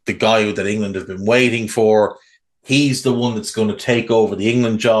the guy that England have been waiting for. He's the one that's going to take over the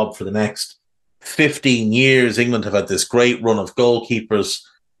England job for the next 15 years. England have had this great run of goalkeepers,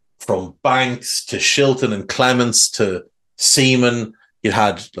 from Banks to Shilton and Clements to Seaman. You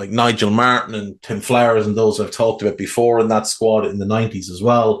had like Nigel Martin and Tim Flowers and those I've talked about before in that squad in the 90s as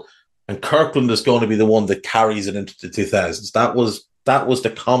well. And Kirkland is going to be the one that carries it into the 2000s. That was the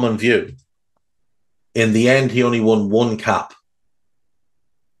common view. In the end, he only won one cap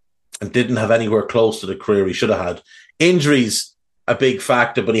and didn't have anywhere close to the career he should have had. Injuries, a big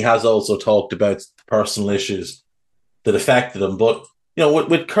factor, but he has also talked about personal issues that affected him. But,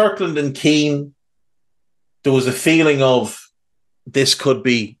 with Kirkland and Keane, there was a feeling of this could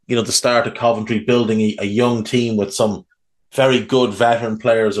be, the start of Coventry building a young team with some very good veteran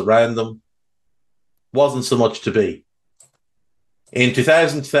players around them. Wasn't so much to be. In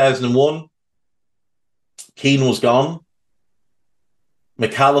 2001, Keane was gone.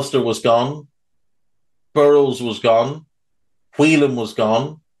 McAllister was gone. Burrows was gone. Whelan was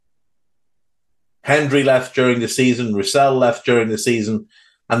gone. Hendry left during the season. Russell left during the season.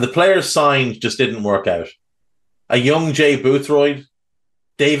 And the players signed just didn't work out. A young Jay Boothroyd.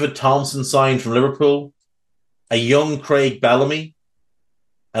 David Thompson signed from Liverpool. A young Craig Bellamy.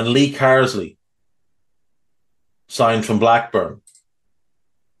 And Lee Carsley signed from Blackburn.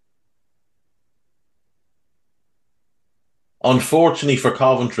 Unfortunately for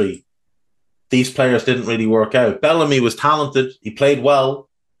Coventry, these players didn't really work out. Bellamy was talented. He played well,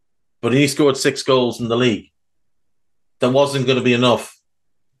 but he scored 6 goals in the league. That wasn't going to be enough.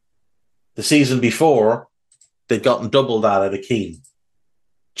 The season before, they'd gotten double that out of Keane.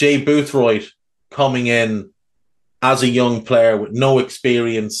 Jay Boothroyd coming in as a young player with no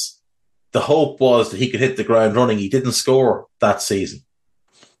experience. The hope was that he could hit the ground running. He didn't score that season.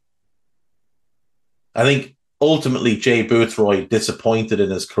 I think ultimately Jay Boothroyd disappointed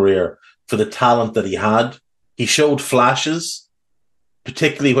in his career for the talent that he had. He showed flashes,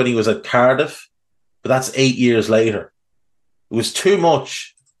 particularly when he was at Cardiff, but that's 8 years later. It was too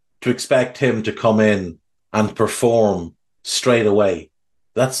much to expect him to come in and perform straight away.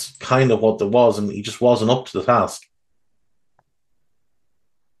 That's kind of what there was, and he just wasn't up to the task.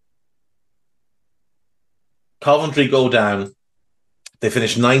 Coventry go down. They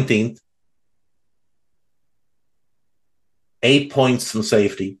finish 19th. 8 points from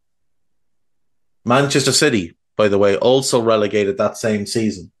safety. Manchester City, by the way, also relegated that same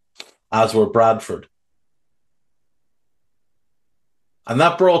season, as were Bradford. And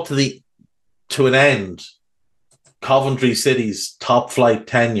that brought to an end Coventry City's top flight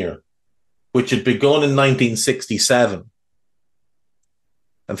tenure, which had begun in 1967.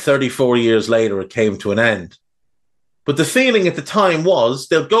 And 34 years later, it came to an end. But the feeling at the time was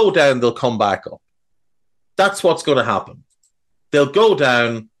they'll go down, they'll come back up. That's what's going to happen. They'll go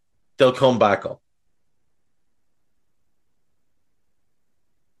down, they'll come back up.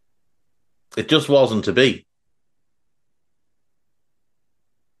 It just wasn't to be.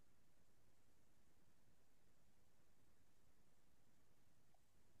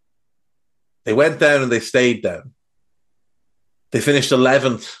 They went down and they stayed down. They finished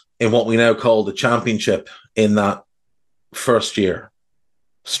 11th in what we now call the championship in that first year.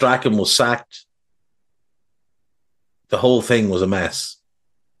 Strachan was sacked. The whole thing was a mess.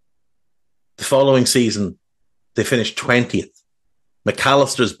 The following season, they finished 20th.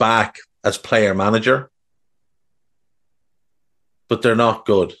 McAllister's back as player manager, but they're not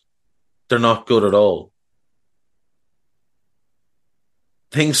good. They're not good at all.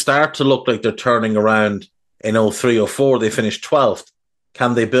 Things start to look like they're turning around in 03-04. They finished 12th.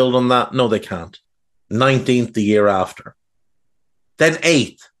 Can they build on that? No, they can't. 19th the year after. Then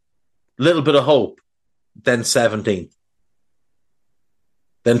 8th. Little bit of hope. Then 17th.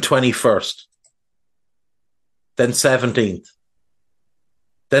 Then 21st. Then 17th.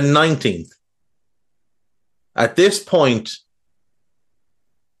 Then 19th. At this point,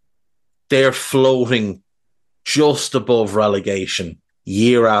 they're floating just above relegation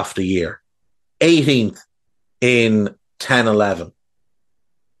year after year. 18th in 10-11.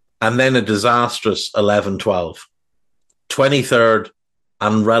 And then a disastrous 11-12. 23rd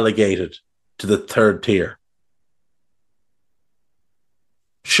and relegated to the third tier.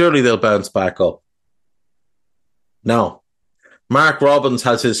 Surely they'll bounce back up. No. Mark Robbins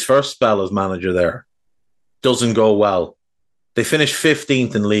has his first spell as manager there. Doesn't go well. They finish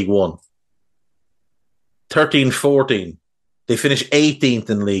 15th in League One. 13-14. They finish 18th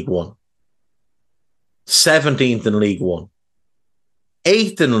in League One. 17th in League One.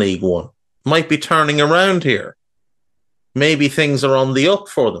 8th in League One. Might be turning around here. Maybe things are on the up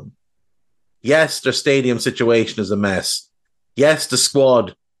for them. Yes, their stadium situation is a mess. Yes, the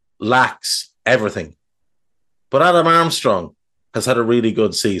squad lacks everything. But Adam Armstrong has had a really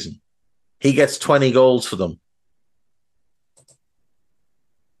good season. He gets 20 goals for them.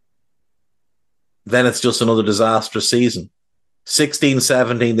 Then it's just another disastrous season.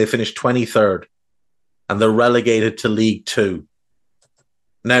 16-17, they finished 23rd. And they're relegated to League Two.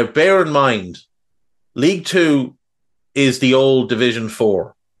 Now, bear in mind, League Two is the old Division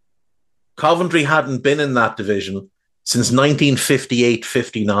 4. Coventry hadn't been in that division since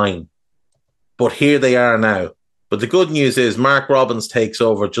 1958-59. But here they are now. But the good news is Mark Robbins takes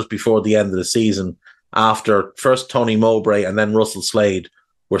over just before the end of the season after first Tony Mowbray and then Russell Slade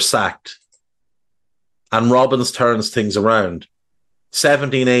were sacked. And Robbins turns things around.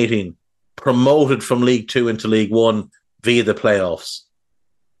 17-18, promoted from League Two into League One via the playoffs.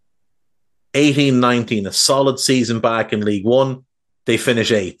 18-19, a solid season back in League One. They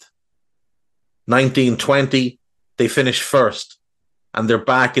finish 8th. 19-20, they finish 1st. And they're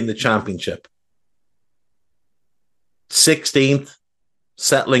back in the championship. 16th,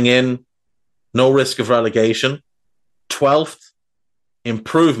 settling in. No risk of relegation. 12th,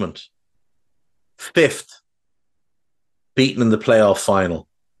 improvement. 5th, beaten in the playoff final.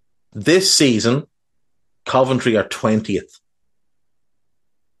 This season, Coventry are 20th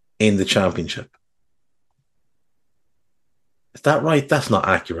in the championship. Is that right? That's not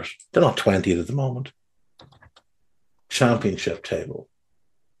accurate. They're not 20th at the moment. Championship table.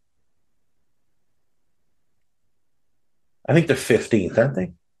 I think they're 15th, aren't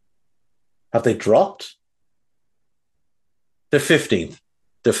they? Have they dropped? They're 15th.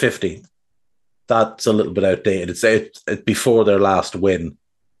 They're 15th. That's a little bit outdated. It's before their last win.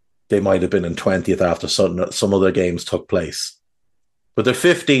 They might have been in 20th after some other games took place. But they're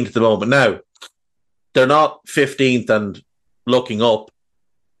 15th at the moment. Now, they're not 15th and looking up.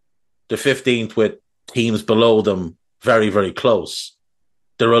 They're 15th with teams below them very, very close.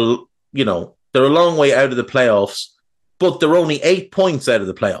 They're a long way out of the playoffs, but they're only 8 points out of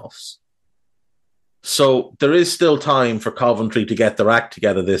the playoffs. So there is still time for Coventry to get their act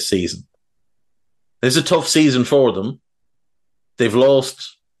together this season. It's a tough season for them. They've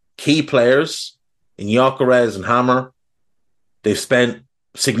lost key players in Gyökeres and Hammer. They've spent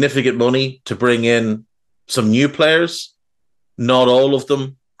significant money to bring in some new players. Not all of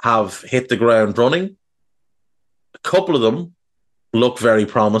them have hit the ground running. A couple of them look very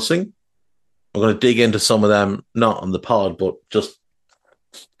promising. I'm going to dig into some of them, not on the pod, but just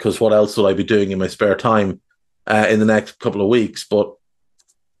because what else will I be doing in my spare time in the next couple of weeks? But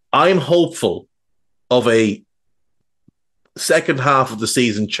I'm hopeful of a second half of the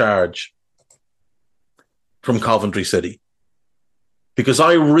season charge from Coventry City. because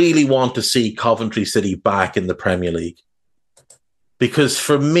I really want to see Coventry City back in the Premier League. Because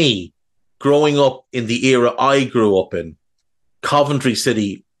for me, growing up in the era I grew up in, Coventry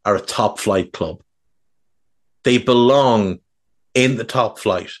City are a top flight club. They belong in the top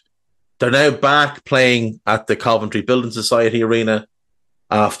flight. They're now back playing at the Coventry Building Society Arena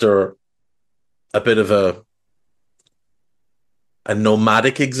after a bit of a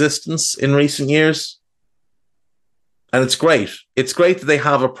nomadic existence in recent years. And it's great. It's great that they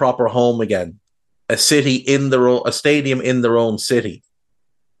have a proper home again. A stadium in their own city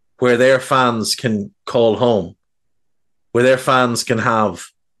where their fans can call home, where their fans can have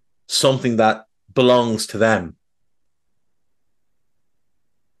something that belongs to them.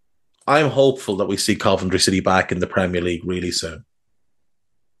 I'm hopeful that we see Coventry City back in the Premier League really soon.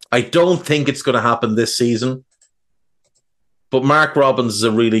 I don't think it's going to happen this season, but Mark Robbins is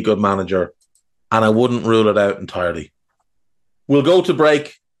a really good manager, and I wouldn't rule it out entirely. We'll go to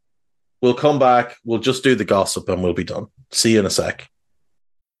break. We'll come back. We'll just do the gossip and we'll be done. See you in a sec.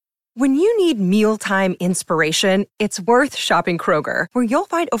 When you need mealtime inspiration, it's worth shopping Kroger, where you'll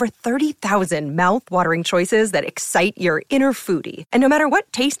find over 30,000 mouth-watering choices that excite your inner foodie. And no matter what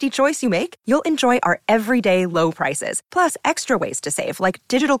tasty choice you make, you'll enjoy our everyday low prices, plus extra ways to save, like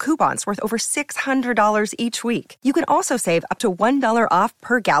digital coupons worth over $600 each week. You can also save up to $1 off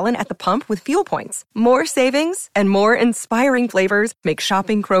per gallon at the pump with fuel points. More savings and more inspiring flavors make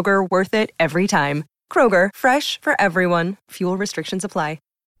shopping Kroger worth it every time. Kroger, fresh for everyone. Fuel restrictions apply.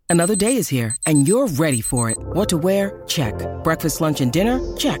 Another day is here, and you're ready for it. What to wear? Check. Breakfast, lunch, and dinner?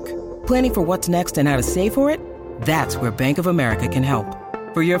 Check. Planning for what's next and how to save for it? That's where Bank of America can help.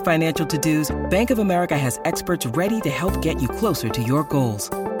 For your financial to-dos, Bank of America has experts ready to help get you closer to your goals.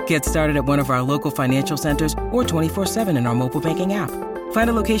 Get started at one of our local financial centers or 24/7 in our mobile banking app. Find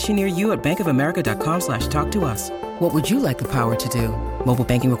a location near you at bankofamerica.com/talktous. What would you like the power to do? Mobile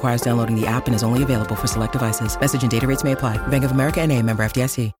banking requires downloading the app and is only available for select devices. Message and data rates may apply. Bank of America N.A., member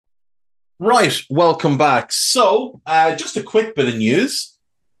FDIC. Right, welcome back. So, just a quick bit of news.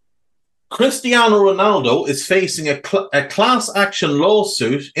 Cristiano Ronaldo is facing a class action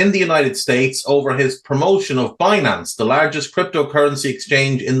lawsuit in the United States over his promotion of Binance, the largest cryptocurrency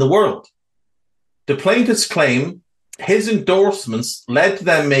exchange in the world. The plaintiffs claim his endorsements led to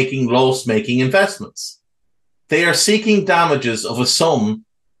them making loss-making investments. They are seeking damages of a sum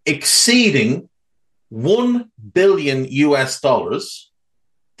exceeding $1 billion US.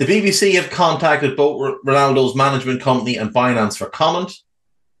 The BBC have contacted both Ronaldo's management company and Binance for comment.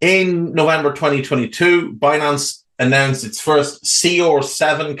 In November 2022, Binance announced its first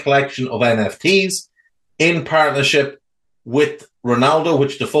CR7 collection of NFTs in partnership with Ronaldo,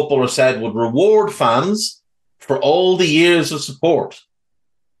 which the footballer said would reward fans for all the years of support.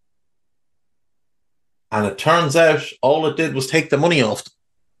 And it turns out all it did was take the money off them,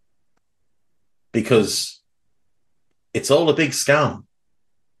 because it's all a big scam.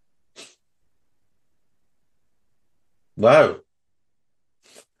 Wow.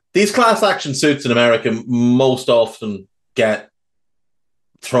 These class action suits in America most often get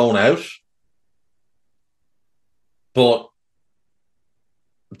thrown out. But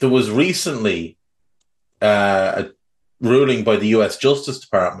there was recently a ruling by the US Justice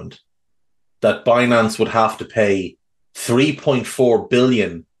Department that Binance would have to pay $3.4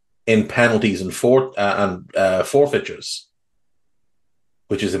 billion in penalties and forfeitures,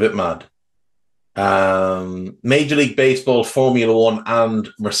 which is a bit mad. Major League Baseball, Formula One, and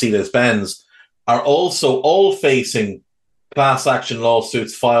Mercedes-Benz are also all facing class action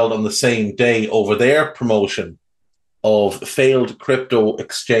lawsuits filed on the same day over their promotion of failed crypto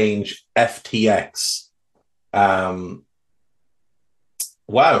exchange FTX. Wow.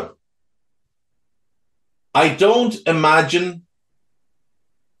 I don't imagine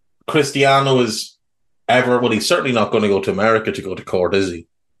Cristiano is ever, well, he's certainly not going to go to America to go to court, is he?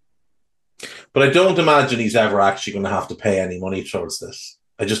 But I don't imagine he's ever actually going to have to pay any money towards this.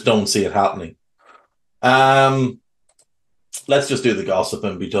 I just don't see it happening. Let's just do the gossip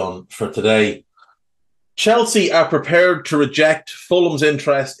and be done for today. Chelsea are prepared to reject Fulham's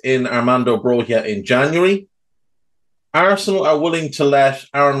interest in Armando Broja in January. Arsenal are willing to let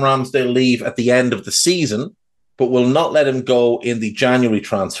Aaron Ramsdale leave at the end of the season, but will not let him go in the January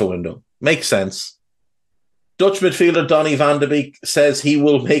transfer window. Makes sense. Dutch midfielder Donny van de Beek says he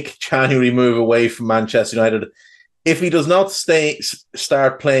will make January move away from Manchester United if he does not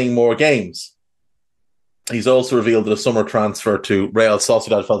start playing more games. He's also revealed that a summer transfer to Real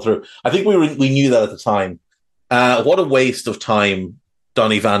Sociedad fell through. I think we knew that at the time. What a waste of time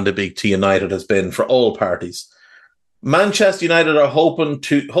Donny van de Beek to United has been for all parties. Manchester United are hoping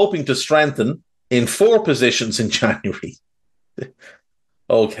to strengthen in 4 positions in January.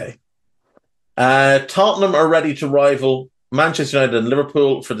 Okay. Tottenham are ready to rival Manchester United and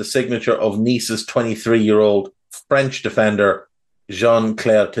Liverpool for the signature of Nice's 23-year-old French defender,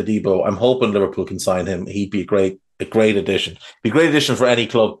 Jean-Claire Todibo. I'm hoping Liverpool can sign him. He'd be a great addition. Be a great addition for any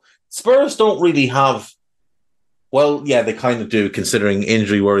club. Spurs don't really have... Well, yeah, they kind of do, considering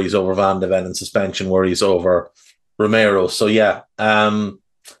injury worries over Van de Ven and suspension worries over Romero. So, yeah. Tottenham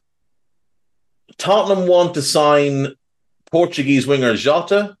want to sign Portuguese winger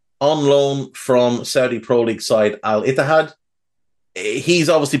Jota on loan from Saudi Pro League side Al Ittihad. He's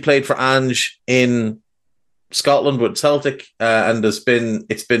obviously played for Ange in Scotland with Celtic, and it's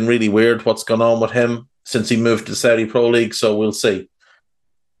been really weird what's gone on with him since he moved to the Saudi Pro League, so we'll see.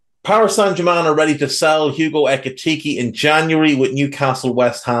 Paris Saint-Germain are ready to sell Hugo Ekitike in January, with Newcastle,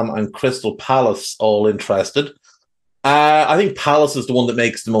 West Ham and Crystal Palace all interested. I think Palace is the one that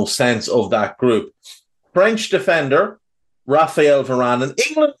makes the most sense of that group. French defender Raphael Varane and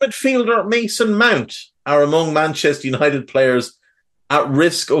England midfielder Mason Mount are among Manchester United players at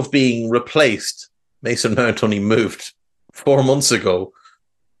risk of being replaced. Mason Mount only moved 4 months ago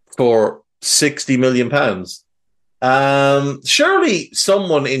for £60 million. Surely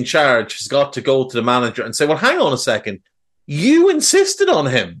someone in charge has got to go to the manager and say, well, hang on a second. You insisted on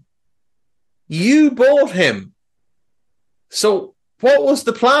him. You bought him. So what was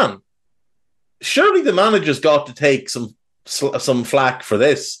the plan? Surely the manager's got to take some flack for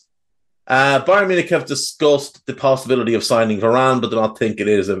this. Bayern Munich have discussed the possibility of signing Varane, but do not think it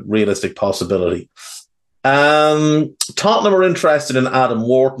is a realistic possibility. Tottenham are interested in Adam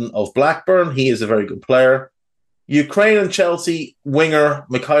Wharton of Blackburn. He is a very good player. Ukraine and Chelsea winger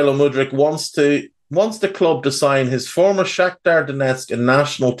Mikhailo Mudryk wants the club to sign his former Shakhtar Donetsk and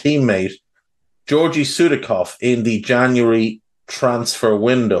national teammate Georgi Sudakov in the January transfer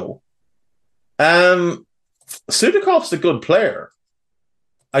window. Sudakov's a good player.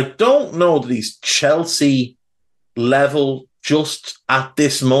 I don't know that he's Chelsea level just at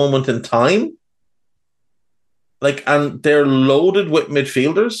this moment in time. And they're loaded with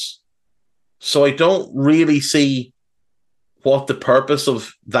midfielders. So I don't really see what the purpose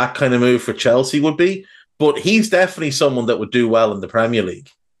of that kind of move for Chelsea would be. But he's definitely someone that would do well in the Premier League.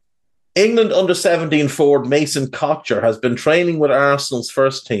 England under-17 forward Mason Kotcher has been training with Arsenal's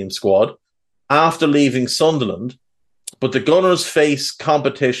first-team squad after leaving Sunderland, but the Gunners face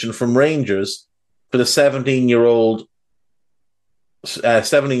competition from Rangers for the 17-year-old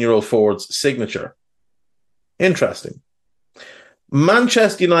forward's signature. Interesting.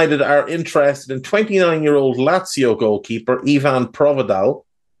 Manchester United are interested in 29-year-old Lazio goalkeeper Ivan Provedal,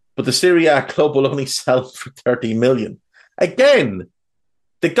 but the Serie A club will only sell for 30 million. Again,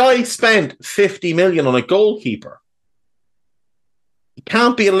 the guy spent 50 million on a goalkeeper. He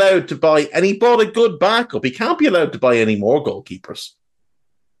can't be allowed to buy, and he bought a good backup. He can't be allowed to buy any more goalkeepers.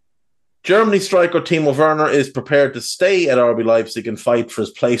 Germany striker Timo Werner is prepared to stay at RB Leipzig and fight for his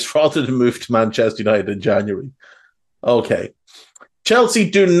place rather than move to Manchester United in January. Okay. Chelsea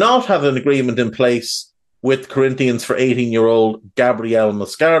do not have an agreement in place with Corinthians for 18-year-old Gabriel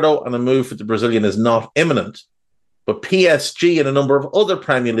Mascardo, and a move for the Brazilian is not imminent. But PSG and a number of other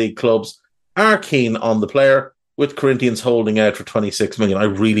Premier League clubs are keen on the player, with Corinthians holding out for 26 million. I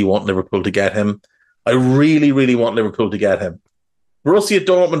really want Liverpool to get him. I really, really want Liverpool to get him. Borussia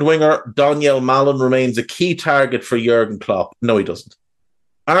Dortmund winger Daniel Malin remains a key target for Jurgen Klopp. No, he doesn't.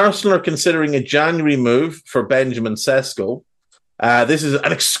 Arsenal are considering a January move for Benjamin Sesko. This is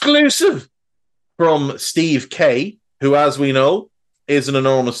an exclusive from Steve Kay, who, as we know, is an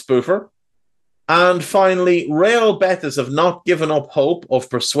enormous spoofer. And finally, Real Betis have not given up hope of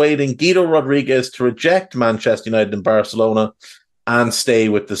persuading Guido Rodriguez to reject Manchester United and Barcelona and stay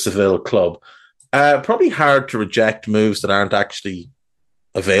with the Seville club. Probably hard to reject moves that aren't actually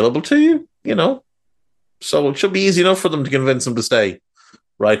available to you, you know. So it should be easy enough for them to convince them to stay.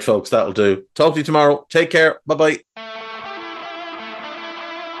 Right, folks, that'll do. Talk to you tomorrow. Take care. Bye-bye.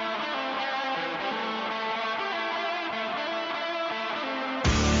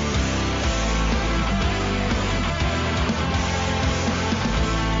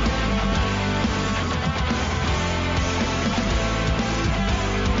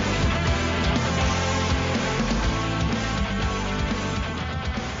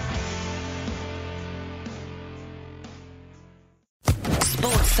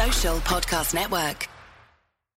 Podcast Network.